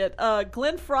people shit,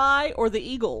 Glenn Frey or the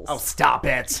Eagles? Oh, stop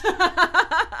it.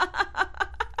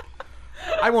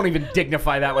 I won't even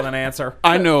dignify that with an answer.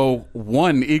 I know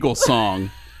one Eagles song.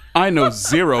 I know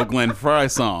 0 Glenn Frey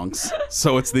songs.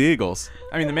 So it's the Eagles.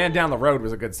 I mean, The Man Down the Road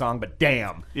was a good song, but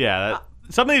damn. Yeah,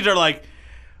 some of these are like,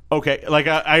 okay, like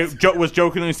I was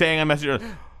jokingly saying on Messenger,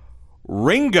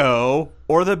 Ringo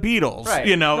or the Beatles. Right.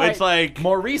 You know, Right. it's like,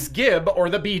 Maurice Gibb or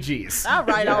the Bee Gees. All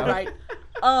right.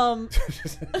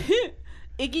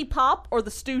 Iggy Pop or the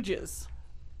Stooges?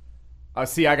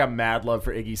 See, I got mad love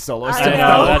for Iggy's solo I stuff. I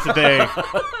know, that's the thing.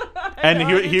 And know,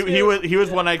 I do too. he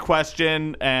was one I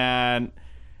questioned, and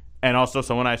also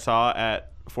someone I saw at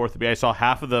 4th and B. I saw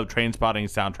half of the Trainspotting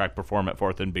soundtrack perform at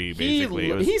 4th and B.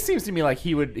 Basically, it was, He seems to me like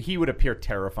he would appear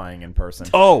terrifying in person.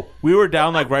 oh, we were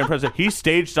down like right in front of. He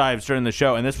stage dives during the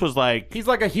show, and this was like He's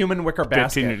like a human wicker 15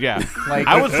 basket. years. Yeah, Like-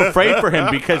 I was afraid for him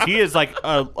because he is like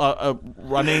a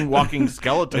running, walking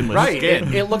skeleton with Right.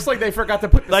 skin. It looks like they forgot to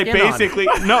put the Like skin on. basically,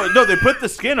 no, they put the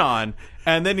skin on,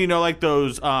 and then like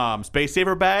those space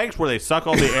saver bags where they suck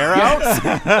all the air out.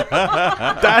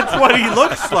 That's what he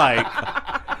looks like.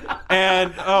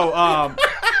 And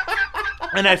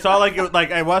and I saw like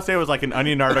I want to say it was like an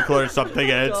Onion article or something,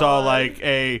 and it saw like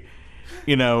a,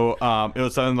 it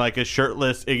was something like a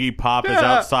shirtless Iggy Pop is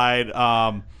outside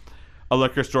a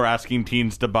liquor store asking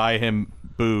teens to buy him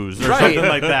booze or Right. something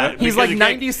like that. He's because like he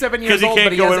can't- 97 years 'cause old, can't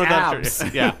but he go has in without abs.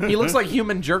 shirt. Yeah. He looks like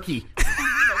human jerky.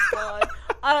 God.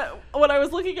 When I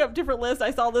was looking up different lists,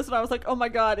 I saw this and I was like, oh my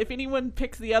God, if anyone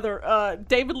picks the other,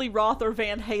 David Lee Roth or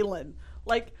Van Halen.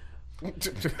 Like,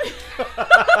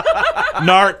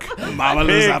 Narc.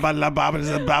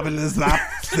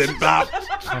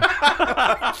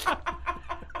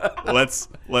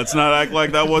 Let's not act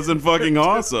like that wasn't fucking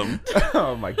awesome.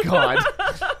 Oh my god.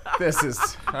 This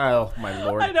is, oh my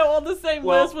lord. I know on the same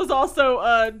list was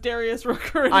also Darius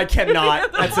Rucker. I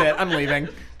cannot. That's it. I'm leaving.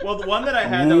 Well, the one that I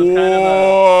had that was kind of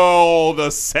Whoa,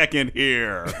 the second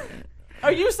here.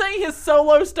 Are you saying his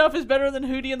solo stuff is better than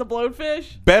Hootie and the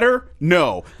Blowfish? Better?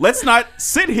 No. Let's not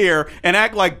sit here and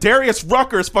act like Darius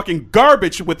Rucker is fucking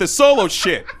garbage with his solo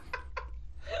shit.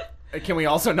 Can we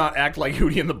also not act like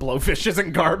Hootie and the Blowfish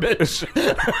isn't garbage?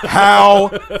 How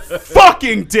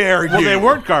fucking dare you? Well, they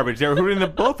weren't garbage. They were Hootie and the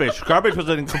Blowfish. Garbage was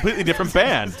a completely different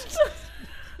band.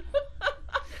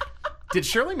 Did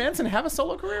Shirley Manson have a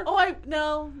solo career? Oh,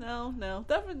 no.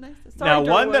 That was nice. Sorry, Now,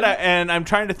 one that Derwood. I'm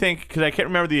trying to think because I can't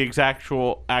remember the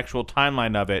actual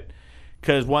timeline of it.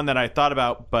 Because one that I thought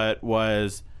about, but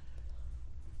was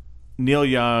Neil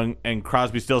Young and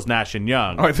Crosby, Stills, Nash and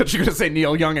Young. Oh, I thought you were going to say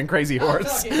Neil Young and Crazy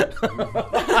Horse.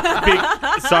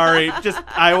 Sorry,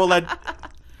 I will let.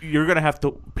 You're gonna have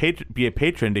to be a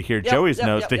patron to hear Joey's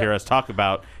notes to hear us talk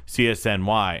about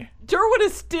CSNY. Derwood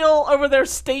is still over there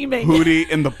steaming. Hootie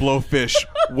and the Blowfish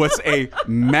was a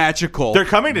magical, They're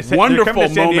coming to wonderful they're coming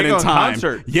to San moment Diego in time.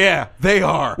 concert. Yeah, they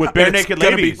are. With bare And naked it's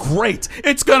ladies. gonna be great.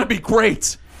 It's gonna be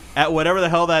great. At whatever the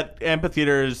hell that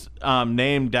amphitheater is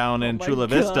named down in my Chula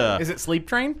God. Vista. Is it Sleep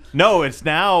Train? No, it's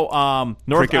now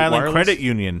North Cricket Island Wireless? Credit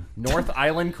Union. North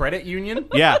Island Credit Union?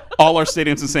 Yeah. All our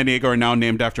stadiums in San Diego are now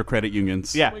named after credit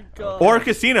unions. Yeah. God. Or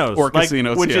casinos. Or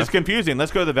casinos, which yeah. is confusing.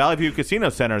 Let's go to the Valley View Casino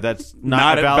Center. That's Not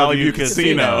not, at a Valley View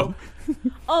Casino.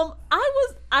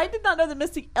 I did not know that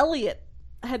Missy Elliott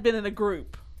had been in a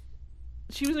group.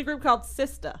 She was in a group called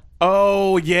Sista.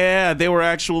 Oh yeah, they were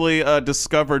actually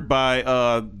discovered by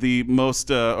the most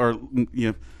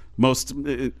most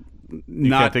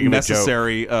not think of a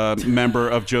necessary member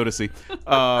of Jodeci.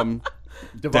 Devontae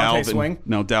Dalvin. Swing?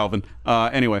 No, Dalvin.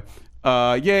 Anyway.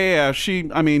 Yeah. She.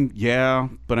 I mean, yeah.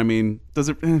 But I mean, does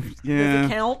it? Yeah.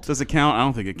 count? Does it count? I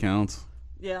don't think it counts.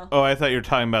 Yeah. Oh, I thought you were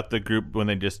talking about the group when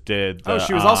they just did. Oh, the,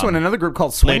 she was also in another group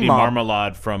called Swing Lady Mob.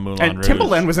 Marmalade from Moulin And Rouge.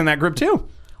 Timbaland was in that group too.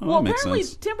 Oh, Well, that makes apparently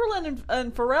sense. Timberland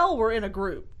and Pharrell were in a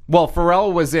group. Well,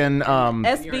 Pharrell was in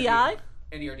SBI?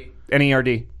 NERD.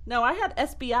 NERD. No, I had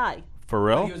SBI. For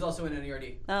real? He was also in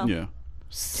NERD. Oh. Yeah.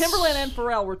 Timberland and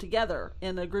Pharrell were together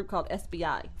in a group called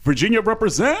SBI. Virginia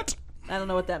represent. I don't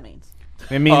know what that means.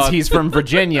 It means he's from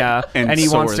Virginia, and and he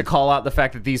so wants are- to call out the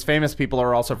fact that these famous people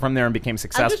are also from there and became I'm just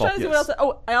successful. trying to see what else.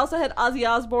 Oh, I also had Ozzy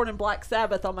Osbourne and Black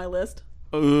Sabbath on my list.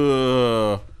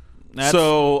 So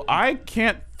I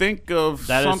can't think of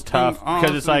That is something tough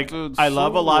because it's like Ozzy I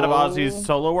love a lot of solo. Ozzy's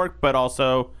solo work, but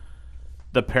also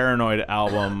the Paranoid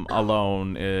album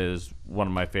alone is one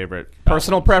of my favorite.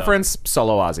 Personal albums, so. preference,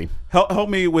 solo Ozzy. Help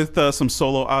me with some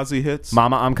solo Ozzy hits.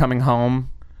 Mama, I'm Coming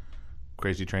Home.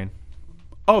 Crazy Train.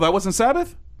 Oh, that wasn't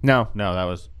Sabbath? No, it No, that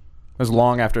was was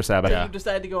long after Sabbath. Yeah. You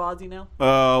decided to go Ozzy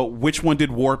now? Which one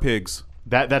did War Pigs?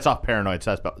 that's off Paranoid.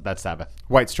 So that's Sabbath.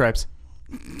 White Stripes.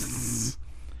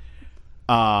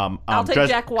 I'll take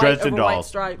Jack White Dresden over White Dolls.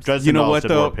 Stripes. Dresden You know Dolls what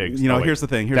did though? War Pigs. You know, Oh, wait. here's the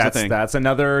thing. That's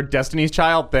another Destiny's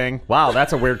Child thing. Wow,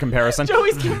 that's a weird comparison.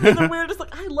 Joey's giving me the weirdest look.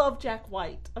 I love Jack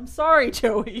White. I'm sorry,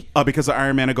 Joey. Because of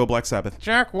Iron Man and Go Black Sabbath.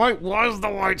 Jack White was the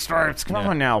White Stripes. Come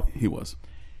on now. He was.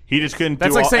 He just couldn't.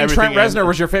 That's do like all, saying Trent everything Reznor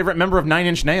was your favorite member of Nine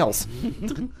Inch Nails.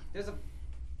 There's a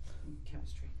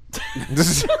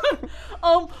chemistry.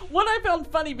 What I found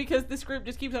funny because this group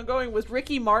just keeps on going was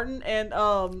Ricky Martin and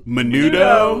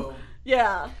Menudo.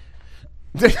 Yeah.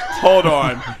 Hold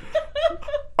on.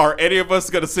 Are any of us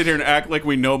going to sit here and act like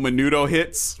we know Menudo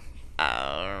hits?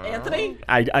 Anthony?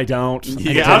 I don't.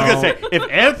 Yeah, I was gonna say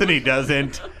if Anthony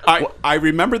doesn't, I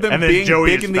remember them And then being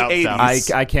Joey big just in the spouts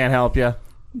 80s. I can't help you.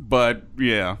 But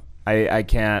yeah. I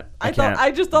can't.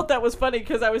 I just thought that was funny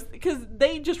because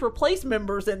they just replaced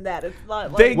members in that. It's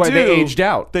not like They Well, do. they aged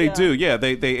out. They Yeah. do. Yeah,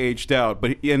 they aged out.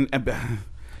 But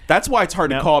that's why it's hard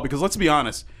to Now- call because let's be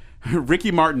honest.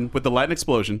 Ricky Martin with the Latin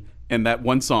Explosion and that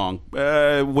one song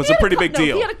was a pretty big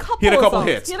deal. He had a couple, He had a of couple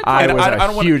songs. hits. He had a I couple was of a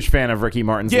don't wanna- huge fan of Ricky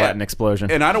Martin's Yeah. Latin Explosion.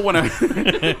 And I don't want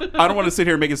to I don't want to sit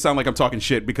here and make it sound like I'm talking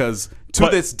shit because to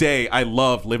But- this day I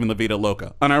love Living La Vida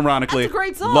Loca. Unironically, That's a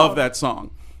great song. love that song.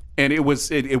 And it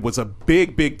was a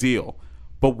big deal.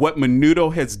 But what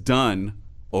Menudo has done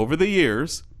over the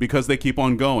years, because they keep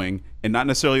on going, and not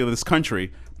necessarily in this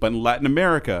country, but in Latin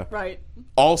America, Right.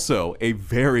 also a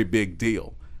very big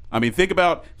deal. I mean, think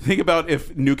about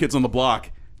if New Kids on the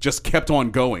Block just kept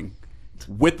on going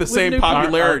with the same new people.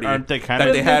 popularity Aren't they kind that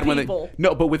of- they With had new when they people.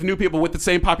 no, but with new people with the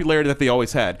same popularity that they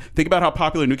always had. Think about how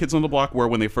popular New Kids on the Block were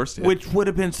when they first hit. which would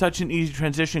have been such an easy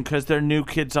transition because they're New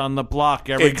Kids on the Block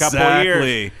every couple of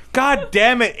Exactly. years. God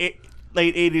damn it,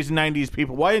 late '80s and '90s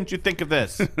people! Why didn't you think of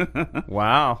this?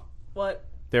 wow. What?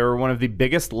 They were one of the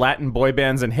biggest Latin boy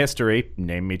bands in history.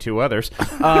 Name me two others.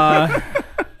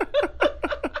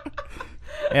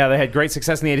 Yeah, they had great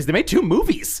success in the 80s. They made 2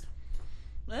 movies.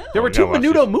 There were 2 gotta watch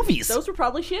Menudo these. movies. Those were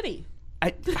probably shitty.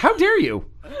 How dare you?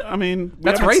 I mean,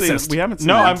 That's we haven't racist. Seen, we haven't seen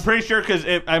No, it. I'm pretty sure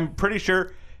I'm pretty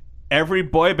sure every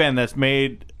boy band that's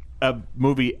made a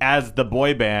movie as the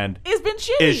boy band It's been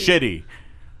shitty. is shitty.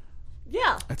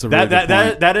 Yeah. That's a really That good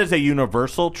point. that is a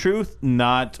universal truth,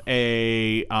 not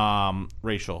a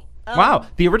racial. Wow.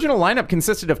 The original lineup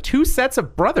consisted of 2 sets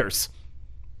of brothers.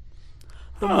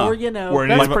 The more you know. Were any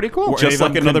That's of them- pretty cool. were any Just of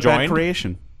them like another bad conjoined?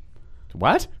 creation.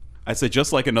 What? I said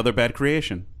just like another bad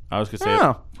creation. I was gonna say,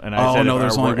 Oh. and I said, no,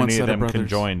 there's were only one any set of of them brothers.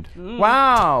 conjoined.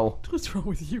 Wow. What's wrong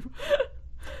with you?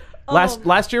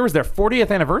 Last year was their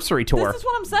 40th anniversary tour. This is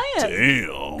what I'm saying.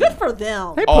 Damn. Good for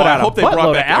them. They Oh, put I out hope a they brought buttload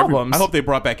of back albums. I hope they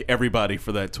brought back everybody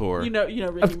for that tour. You know, Ricky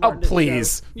Oh, Martin didn't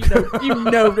please. show. You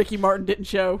know Ricky Martin didn't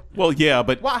show. Well, yeah,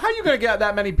 but Well, how are you going to get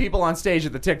that many people on stage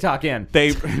at the TikTok Inn?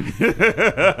 they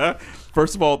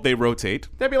first of all they rotate.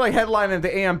 They'd be like headlining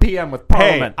the AM/PM with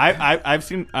Hey, Parliament.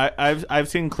 I've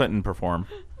seen Clinton perform.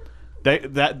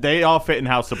 They all fit in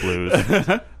House of Blues,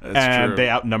 and true. they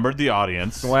outnumbered the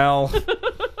audience. well,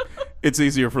 It's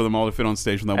easier for them all to fit on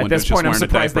stage when that at one this dude's just point, I'm wearing a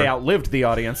surprised they diaper. outlived the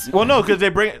audience. Well, no, because they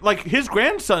bring like his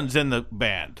grandson's in the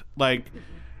band. Like,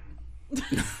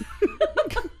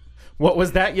 What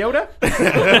was that, Yoda?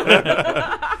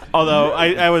 although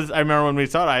I remember when we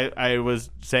saw it, I was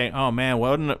saying, oh man,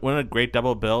 wouldn't a great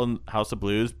double bill in House of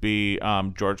Blues be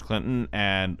George Clinton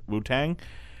and Wu-Tang?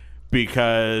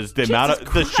 Because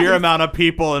the sheer amount of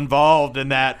people involved in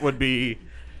that would be.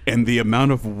 And the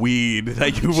amount of weed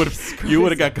that you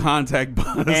would have got contact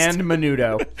buzzed. And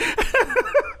Menudo.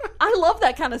 I love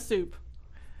that kind of soup.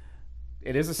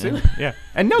 It is a soup. Yeah.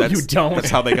 And no, That's- you don't. That's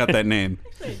how they got that name.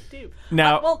 They do.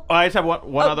 Now, well- I just have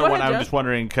one other go one. ahead, I'm Jeff. just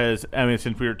wondering because I mean,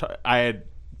 since we were, I had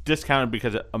discounted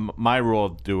because of my rule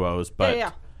of duos, but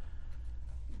Yeah.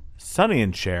 Sonny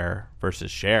and Cher versus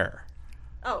Cher.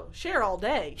 Oh, share all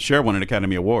day. Cher won an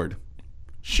Academy Award.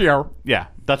 Sure. Yeah,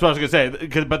 that's what I was gonna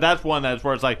say. But that's one that's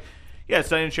where it's like, yeah,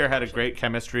 Sonny and Cher had a great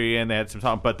chemistry and they had some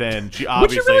song, but then she Would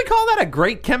obviously you really call that a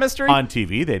great chemistry? on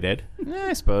TV they did.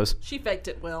 I suppose. She faked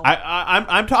it well.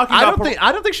 I'm talking I about.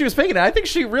 don't think she was faking it. I think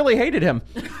she really hated him.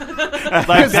 like,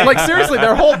 Because, like, seriously,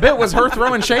 their whole bit was her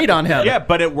throwing shade on him. yeah,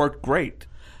 but it worked great.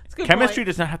 It's a good Chemistry point.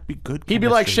 does not have to be good. He'd be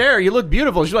like, chemistry. Cher, you look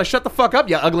beautiful. She's like, shut the fuck up,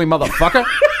 you ugly motherfucker.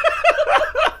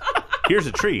 Here's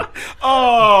a tree.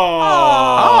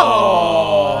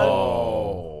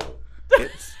 Oh.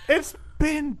 It's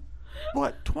been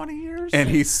what 20 years. And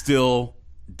he's still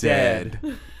dead.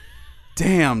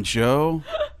 Damn, Joe.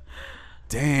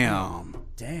 Damn.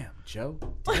 Damn, Joe.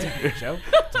 Damn, Joe.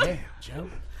 Damn, Joe.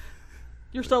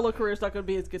 Your solo career's not going to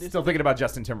be as good as. Still thinking about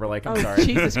Justin Timberlake. I'm Oh, sorry.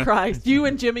 Jesus Christ. You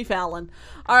and Jimmy Fallon.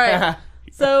 All right.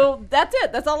 So that's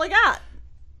it. That's all I got.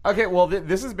 Okay, well,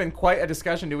 this has been quite a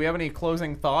discussion. Do we have any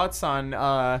closing thoughts on,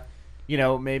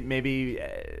 maybe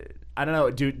I don't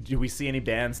know. Do we see any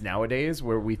bands nowadays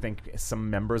where we think some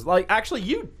members, like, actually,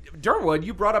 Durwood,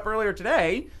 you brought up earlier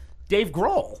today, Dave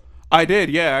Grohl. I did,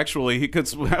 yeah, actually.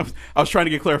 Because I was trying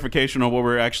to get clarification on what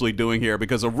we're actually doing here.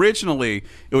 Because originally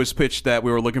it was pitched that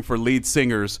we were looking for lead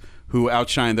singers who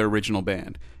outshine their original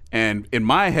band. And in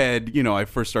my head, I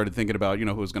first started thinking about,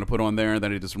 who was going to put on there. And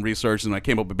then I did some research and I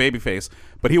came up with Babyface.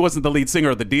 But he wasn't the lead singer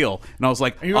of the deal. And I was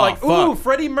like, And you were like, fuck. ooh,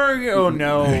 Freddie Mercury. Oh,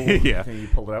 no. Yeah. And you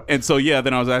pulled it up. And so, yeah,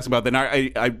 then I was asking about that.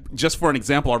 And I just for an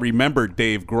example, I remembered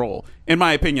Dave Grohl. In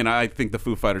my opinion, I think the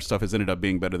Foo Fighters stuff has ended up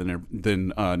being better than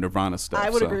Nirvana stuff. I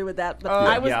would so. agree with that.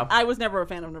 But yeah. I was never a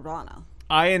fan of Nirvana.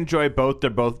 I enjoy both. They're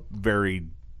both very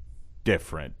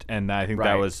different, and I think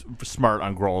that Right. was smart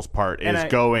on Grohl's part. And Is I-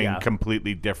 going yeah.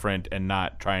 completely different and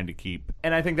not trying to keep.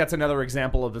 And I think that's another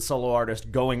example of the solo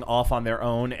artist going off on their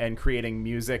own and creating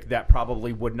music that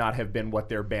probably would not have been what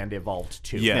their band evolved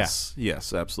to. Yes,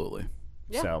 absolutely.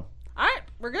 Yeah. So. All right.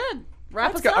 We're good.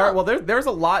 Wrap us Let's go. up. All right, well, there's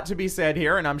a lot to be said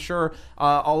here, and I'm sure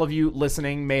all of you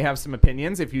listening may have some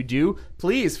opinions. If you do,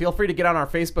 please feel free to get on our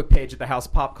Facebook page at the House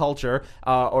of Pop Culture,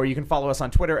 or you can follow us on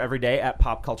Twitter every day at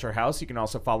Pop Culture House. You can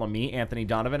also follow me, Anthony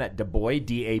Donovan, at Daboy,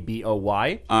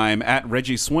 Daboy. I'm at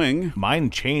Reggie Swing. Mine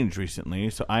changed recently,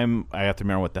 so I have to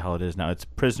remember what the hell it is now. It's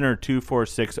Prisoner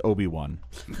 246 Obi-Wan.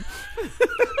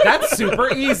 That's super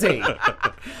easy.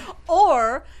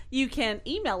 Or you can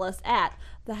email us at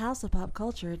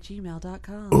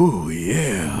thehouseofpopculture@gmail.com. Ooh,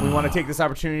 yeah. We want to take this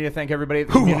opportunity to thank everybody at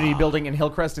the community building in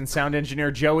Hillcrest and sound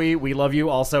engineer Joey. We love you.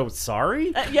 Also,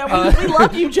 sorry. Yeah, we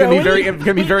love you, Joey. Going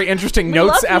to be very interesting We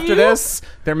notes love after you. this.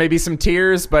 There may be some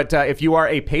tears, but if you are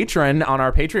a patron on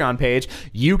our Patreon page,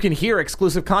 you can hear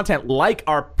exclusive content like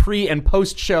our pre and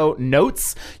post show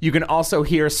notes. You can also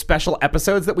hear special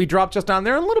episodes that we drop just on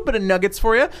there, and a little bit of nuggets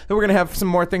for you. And we're going to have some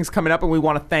more things coming up, and we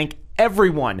want to thank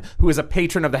everyone who is a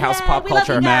patron of the House of Yeah, Pop we love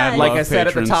Culture. you guys. Like Love I said at the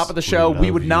patrons. top of the show,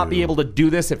 we would not be you. able to do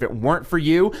this if it weren't for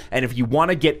you. And if you want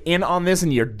to get in on this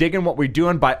and you're digging what we're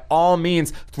doing, by all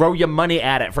means, throw your money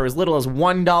at it. For as little as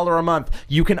 $1 a month,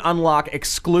 you can unlock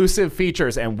exclusive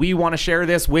features, and we want to share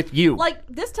this with you. Like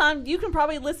this time, you can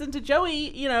probably listen to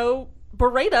Joey,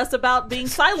 berate us about being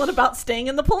silent about Sting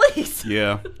and the Police.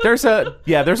 Yeah. There's a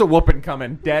whooping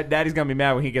coming. Daddy's gonna be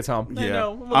mad when he gets home. I Yeah.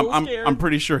 know, I'm a little scared. I'm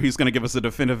pretty sure he's going to give us a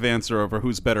definitive answer over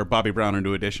who's better, Bobby Brown or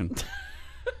New Edition.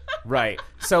 Right.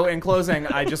 So in closing,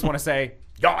 I just want to say,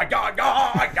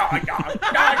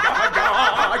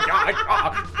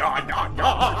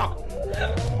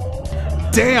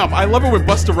 Damn, I love it when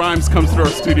Busta Rhymes comes to our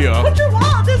studio. Put your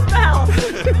wall in this mouth.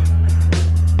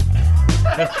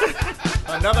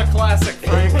 another classic,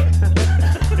 Frank.